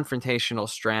very confrontational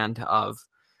strand of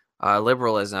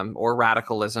liberalism or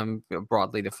radicalism,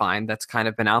 broadly defined, that's kind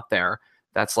of been out there.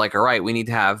 That's like, all right, we need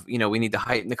to have, we need to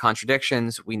heighten the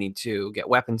contradictions. We need to get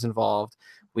weapons involved.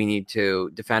 We need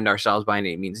to defend ourselves by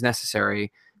any means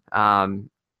necessary. When,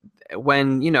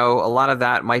 a lot of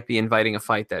that might be inviting a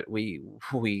fight that we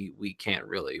can't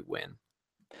really win.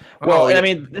 Well, I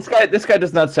mean, this guy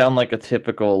does not sound like a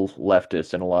typical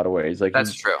leftist in a lot of ways. Like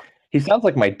that's true. He sounds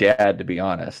like my dad, to be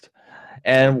honest.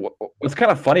 And what's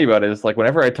kind of funny about it is, like,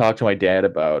 whenever I talk to my dad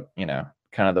about,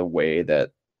 kind of the way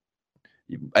that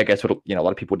I guess what a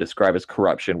lot of people would describe as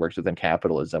corruption works within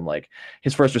capitalism, like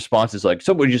his first response is like,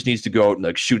 somebody just needs to go out and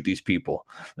like shoot these people.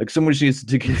 Like somebody just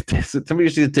needs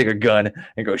to take a gun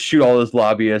and go shoot all those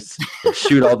lobbyists, and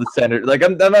shoot all the senators. Like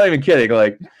I'm not even kidding.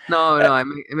 Like no,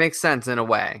 it makes sense in a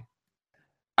way.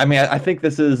 I mean, I think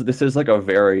this is like a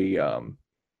very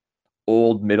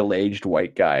old middle-aged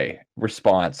white guy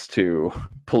response to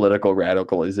political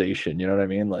radicalization. You know what I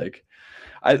mean? Like.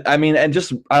 I mean, and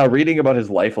just reading about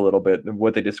his life a little bit,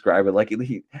 what they describe it like,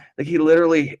 he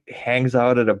literally hangs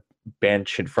out at a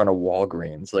bench in front of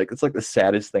Walgreens. Like it's like the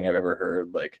saddest thing I've ever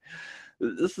heard. Like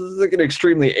this is like an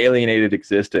extremely alienated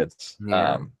existence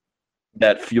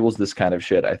that fuels this kind of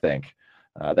shit. I think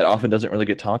that often doesn't really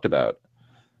get talked about.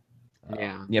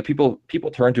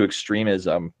 People turn to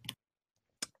extremism.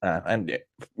 And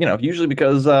usually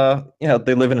because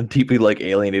they live in a deeply like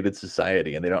alienated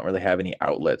society and they don't really have any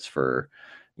outlets for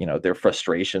their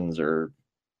frustrations or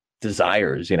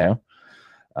desires.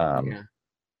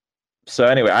 So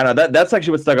anyway, I don't know, that's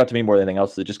actually what stuck out to me more than anything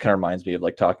else. It just kind of reminds me of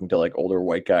like talking to like older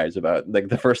white guys about like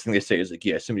the first thing they say is like,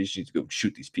 yeah, somebody just needs to go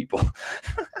shoot these people.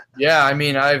 Yeah, I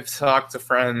mean, I've talked to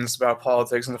friends about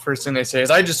politics, and the first thing they say is,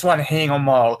 I just want to hang them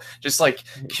all, just like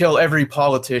kill every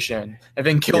politician, and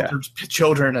then kill their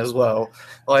children as well.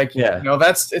 Like,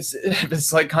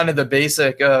 it's like kind of the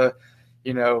basic,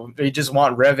 they just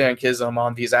want revanchism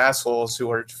on these assholes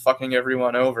who are fucking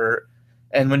everyone over.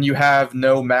 And when you have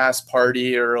no mass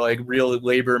party or like real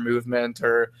labor movement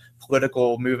or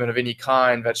political movement of any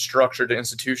kind that's structured and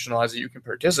institutionalized that you can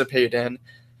participate in,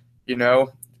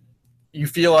 you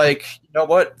feel like,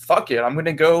 what? Fuck it. I'm going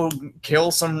to go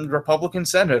kill some Republican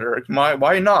senator.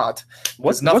 Why not?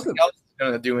 Nothing else is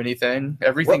going to do anything.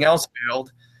 Everything else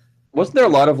failed. Wasn't there a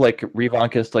lot of like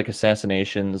revanchist like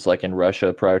assassinations like in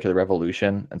Russia prior to the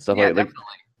revolution and stuff like that?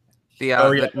 The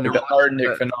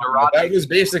Narodnik phenomenon. That was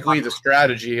basically the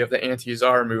strategy of the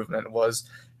anti-Tsar movement, was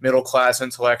middle-class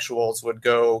intellectuals would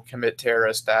go commit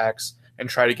terrorist acts and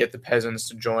try to get the peasants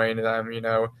to join them,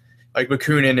 like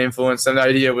Bakunin influence. And the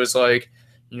idea was like,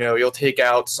 you'll take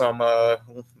out some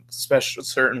special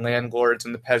certain landlords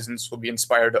and the peasants will be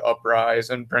inspired to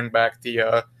uprise and bring back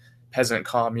the peasant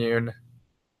commune.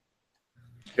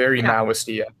 Very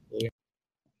Maoist-y, actually.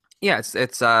 Yeah,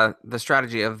 it's the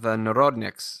strategy of the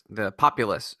Narodniks, the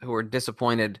populace, who were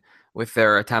disappointed with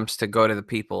their attempts to go to the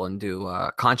people and do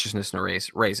consciousness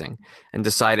raising, and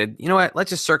decided, you know what, let's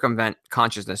just circumvent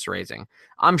consciousness raising.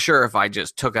 I'm sure if I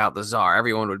just took out the Tsar,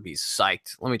 everyone would be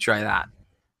psyched. Let me try that.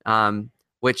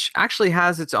 Which actually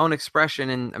has its own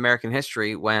expression in American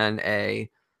history when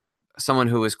someone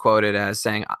who was quoted as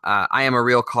saying, I am a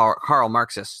real Karl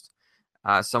Marxist.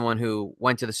 Someone who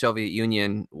went to the Soviet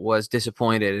Union, was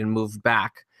disappointed and moved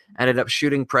back, ended up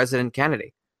shooting President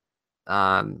Kennedy.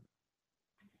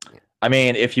 I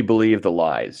mean, if you believe the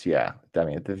lies, yeah. I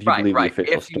mean, if you believe the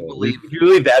official story, if you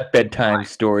believe that bedtime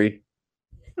story.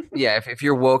 Yeah, if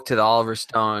you're woke to the Oliver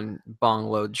Stone bong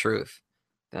load truth,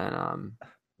 then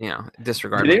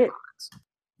disregard.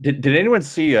 Did anyone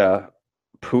see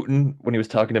Putin, when he was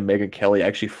talking to Megyn Kelly,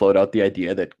 actually float out the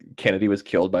idea that Kennedy was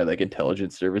killed by like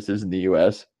intelligence services in the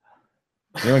U.S.?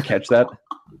 Did anyone catch that?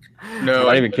 No, I'm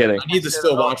not even kidding. I need to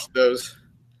still watch those.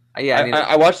 Yeah,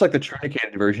 I watched like the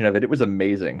truncated version of it. It was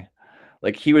amazing.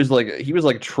 Like he was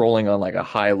like trolling on like a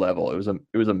high level. It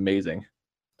was amazing.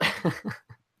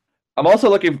 I'm also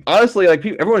looking, honestly, like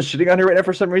everyone's shitting on her right now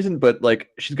for some reason, but like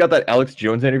she's got that Alex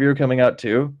Jones interview coming out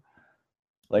too.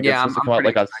 Like it's supposed to come out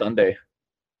like on Sunday.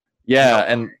 Yeah,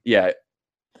 and yeah,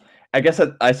 I guess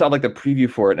I saw like the preview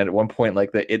for it, and at one point,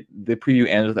 like the preview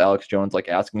ends with Alex Jones like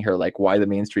asking her like why the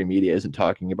mainstream media isn't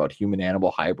talking about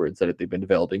human-animal hybrids that they've been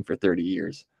developing for 30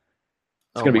 years.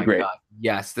 It's gonna be great. God.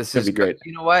 Yes, this is great.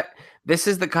 You know what? This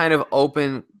is the kind of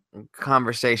open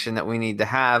conversation that we need to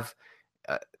have.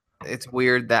 It's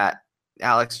weird that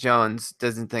Alex Jones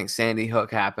doesn't think Sandy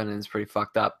Hook happened, and it's pretty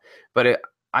fucked up. But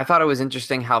I thought it was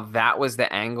interesting how that was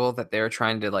the angle that they were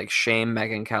trying to like shame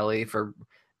Megyn Kelly for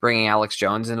bringing Alex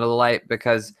Jones into the light,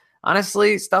 because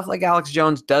honestly, stuff like Alex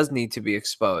Jones does need to be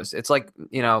exposed. It's like,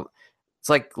 it's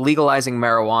like legalizing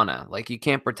marijuana. Like you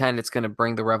can't pretend it's going to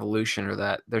bring the revolution, or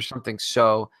that there's something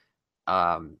so,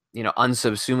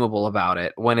 unsubsumable about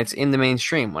it when it's in the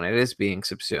mainstream, when it is being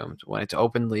subsumed, when it's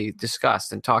openly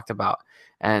discussed and talked about,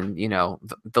 and,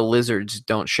 the lizards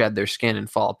don't shed their skin and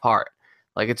fall apart.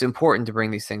 Like it's important to bring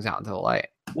these things out into the light.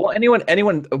 Well, anyone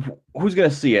who's going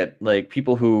to see it, like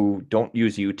people who don't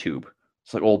use YouTube,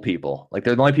 it's like old people. Like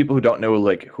they're the only people who don't know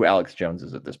like who Alex Jones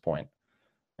is at this point.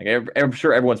 Like I'm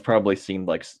sure everyone's probably seen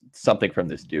like something from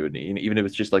this dude, even if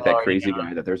it's just like that crazy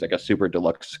guy that there's like a super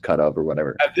deluxe cut of or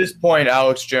whatever. At this point,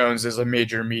 Alex Jones is a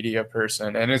major media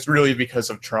person, and it's really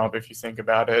because of Trump. If you think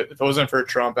about it, if it wasn't for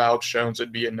Trump, Alex Jones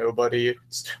would be a nobody.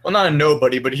 Well, not a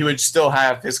nobody, but he would still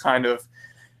have his kind of,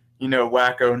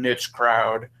 wacko niche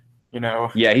crowd.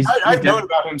 Yeah, I've known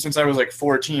about him since I was like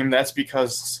 14. That's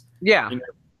because you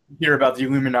hear about the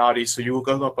Illuminati, so you will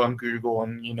go up on Google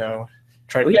and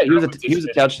try to. Yeah, he was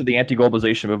attached to the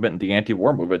anti-globalization movement and the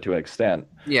anti-war movement to an extent.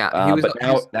 Yeah,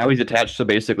 but now he's attached to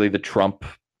basically the Trump,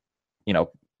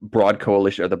 broad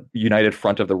coalition, or the united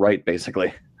front of the right,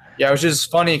 basically. Yeah, which is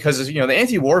funny because the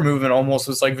anti-war movement almost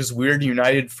was like this weird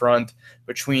united front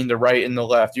between the right and the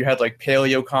left. You had like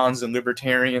paleocons and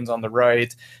libertarians on the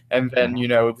right, and then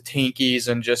tankies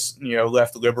and just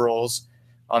left liberals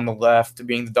on the left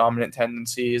being the dominant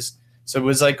tendencies. So it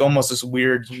was like almost this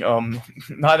weird,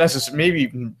 not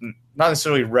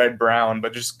necessarily red-brown,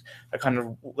 but just a kind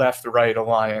of left-right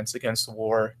alliance against the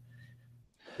war,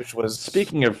 which was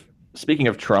Speaking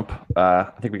of Trump, I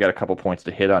think we got a couple points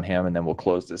to hit on him, and then we'll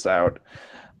close this out.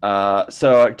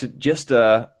 Just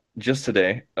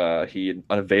today, he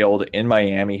unveiled in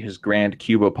Miami his grand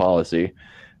Cuba policy,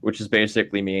 which is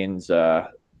basically means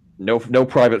no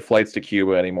private flights to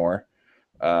Cuba anymore.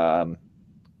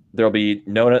 There'll be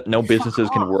no businesses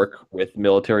can work with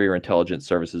military or intelligence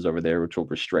services over there, which will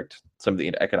restrict some of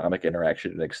the economic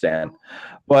interaction to an extent.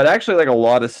 But actually, like a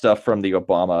lot of stuff from the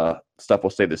Obama stuff will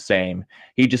stay the same.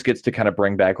 He just gets to kind of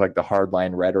bring back like the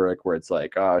hardline rhetoric where it's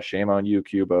like, oh, shame on you,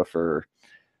 Cuba, for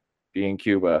being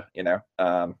Cuba,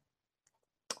 that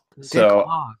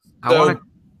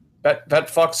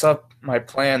fucks up my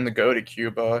plan to go to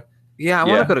Cuba. Yeah, I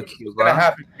want to go to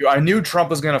Cuba. I knew Trump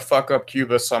was going to fuck up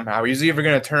Cuba somehow. He's either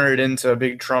going to turn it into a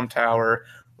big Trump Tower,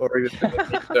 or he was going to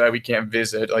think we can't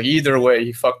visit. Like either way,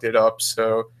 he fucked it up.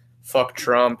 So fuck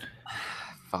Trump.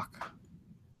 Fuck.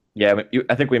 Yeah,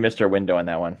 I think we missed our window on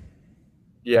that one.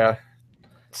 Yeah.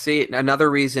 See,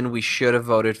 another reason we should have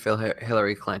voted for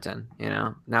Hillary Clinton.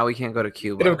 Now we can't go to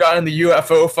Cuba. Could have gotten the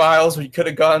UFO files. We could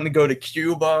have gotten to go to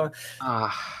Cuba.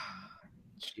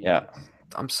 Yeah.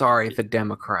 I'm sorry, the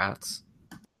Democrats.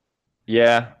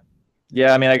 Yeah.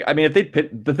 I mean, if they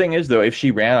the thing is though, if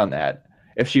she ran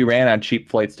on cheap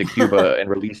flights to Cuba and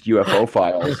released UFO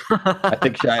files, I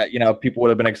think people would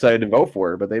have been excited to vote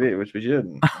for her, but they did, which we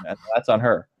didn't. That's on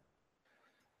her.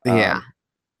 Yeah.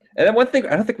 And then one thing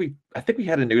I think we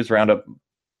had a news roundup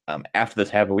after this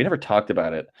happened. We never talked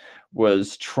about it.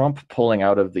 Was Trump pulling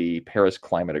out of the Paris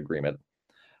Climate Agreement,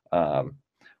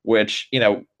 which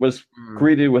was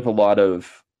greeted with a lot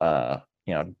of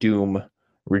doom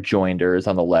rejoinders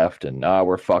on the left, and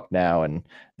we're fucked now, and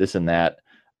this and that.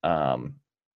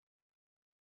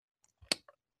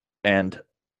 And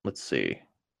let's see.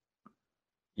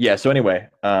 Yeah. So anyway,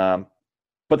 but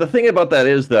the thing about that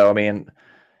is, though, I mean,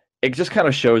 it just kind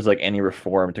of shows like any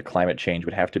reform to climate change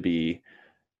would have to be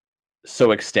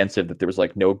so extensive that there was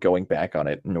like no going back on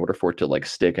it in order for it to like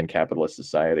stick in capitalist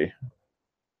society.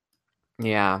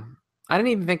 Yeah. I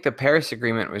didn't even think the Paris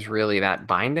Agreement was really that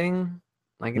binding.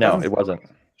 Like, it wasn't.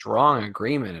 Strong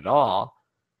agreement at all.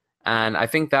 And I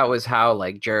think that was how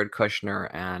like Jared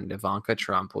Kushner and Ivanka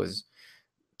Trump was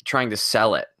trying to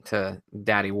sell it to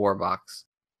Daddy Warbucks.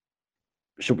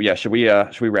 Should we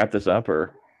wrap this up,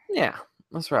 or? Yeah,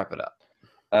 let's wrap it up.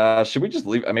 Should we just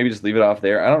leave it off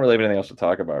there? I don't really have anything else to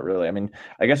talk about, really. I mean,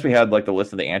 I guess we had like the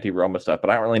list of the anti-Roma stuff,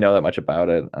 but I don't really know that much about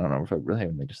it. I don't know if I really have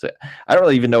anything to say. I don't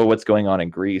really even know what's going on in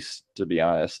Greece, to be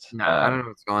honest. No, I don't know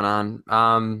what's going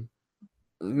on.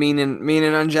 Mean and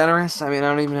ungenerous. I mean, I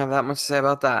don't even have that much to say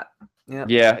about that. Yeah.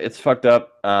 Yeah, it's fucked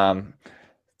up. I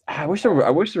wish there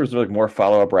was like more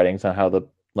follow-up writings on how the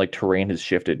like terrain has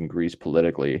shifted in Greece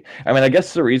politically. I mean, I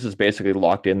guess Syriza is basically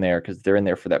locked in there because they're in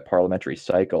there for that parliamentary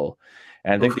cycle.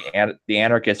 And I think the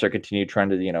anarchists are continuing trying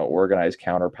to, organize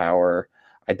counterpower.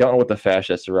 I don't know what the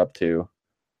fascists are up to.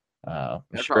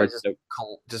 Sure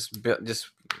just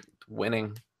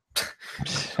winning.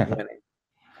 Winning.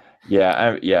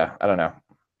 Yeah, I don't know.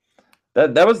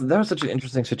 That was such an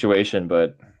interesting situation,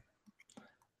 but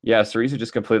yeah, Syriza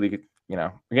just completely,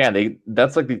 again,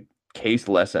 that's like the case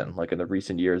lesson, like in the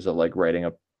recent years of like writing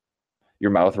a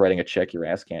check your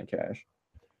ass can't cash.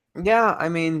 Yeah, I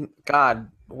mean,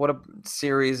 God, what a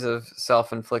series of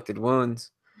self-inflicted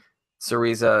wounds.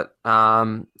 Syriza,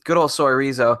 good old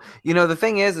Syriza. The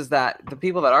thing is that the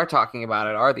people that are talking about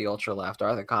it are the ultra left,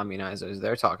 are the communizers.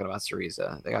 They're talking about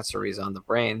Syriza. They got Syriza on the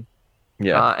brain.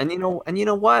 Yeah. And you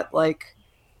know what? Like,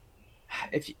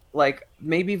 if like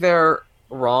maybe they're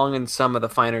wrong in some of the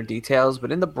finer details,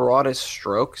 but in the broadest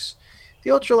strokes,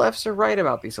 the ultra lefts are right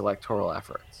about these electoral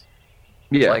efforts.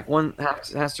 Yeah, like one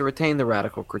has to retain the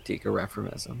radical critique of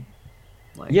reformism.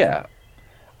 Yeah,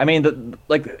 I mean,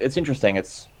 it's interesting.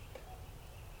 It's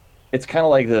kind of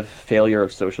like the failure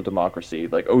of social democracy.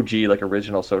 Like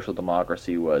original social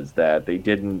democracy was that they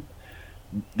didn't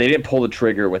pull the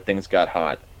trigger when things got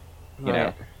hot, you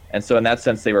know. And so in that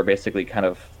sense, they were basically kind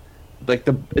of like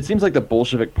it seems like the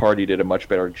Bolshevik Party did a much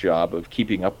better job of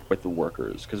keeping up with the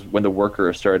workers, because when the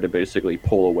workers started to basically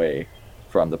pull away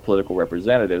from the political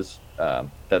representatives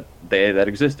that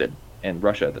existed in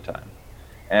Russia at the time,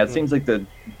 and it seems like the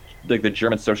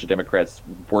German Social Democrats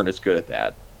weren't as good at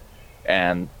that,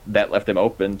 and that left them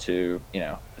open to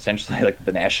essentially like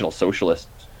the National Socialist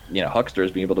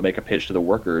hucksters being able to make a pitch to the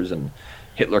workers, and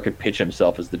Hitler could pitch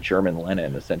himself as the German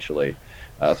Lenin essentially.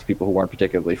 To people who weren't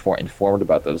particularly informed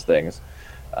about those things,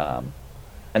 and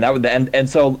that would and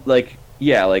so like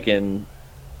in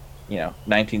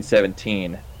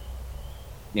 1917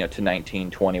 to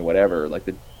 1920 whatever, like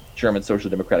the German Social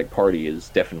Democratic Party is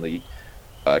definitely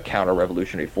a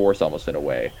counter-revolutionary force almost in a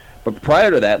way. But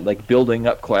prior to that, like building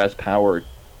up class power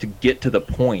to get to the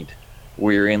point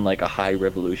where you're in like a high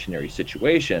revolutionary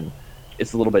situation,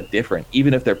 it's a little bit different,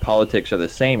 even if their politics are the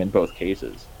same in both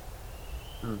cases.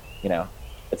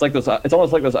 It's like it's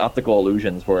almost like those optical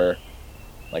illusions where,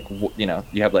 like, you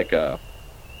have like a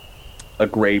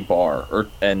gray bar,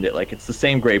 and it's the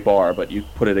same gray bar, but you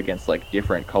put it against like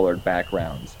different colored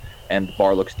backgrounds, and the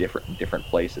bar looks different in different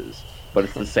places, but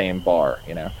it's the same bar,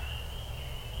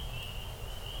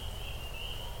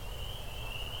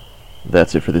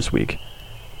 That's it for this week.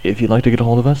 If you'd like to get a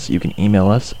hold of us, you can email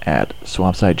us at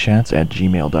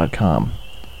swapsidechats@gmail.com.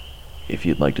 If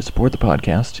you'd like to support the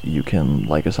podcast, you can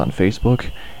like us on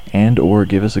Facebook and or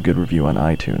give us a good review on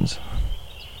iTunes.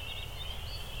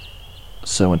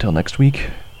 So until next week,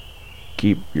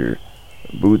 keep your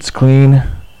boots clean,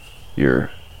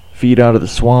 your feet out of the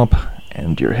swamp,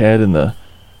 and your head in the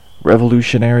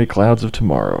revolutionary clouds of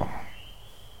tomorrow.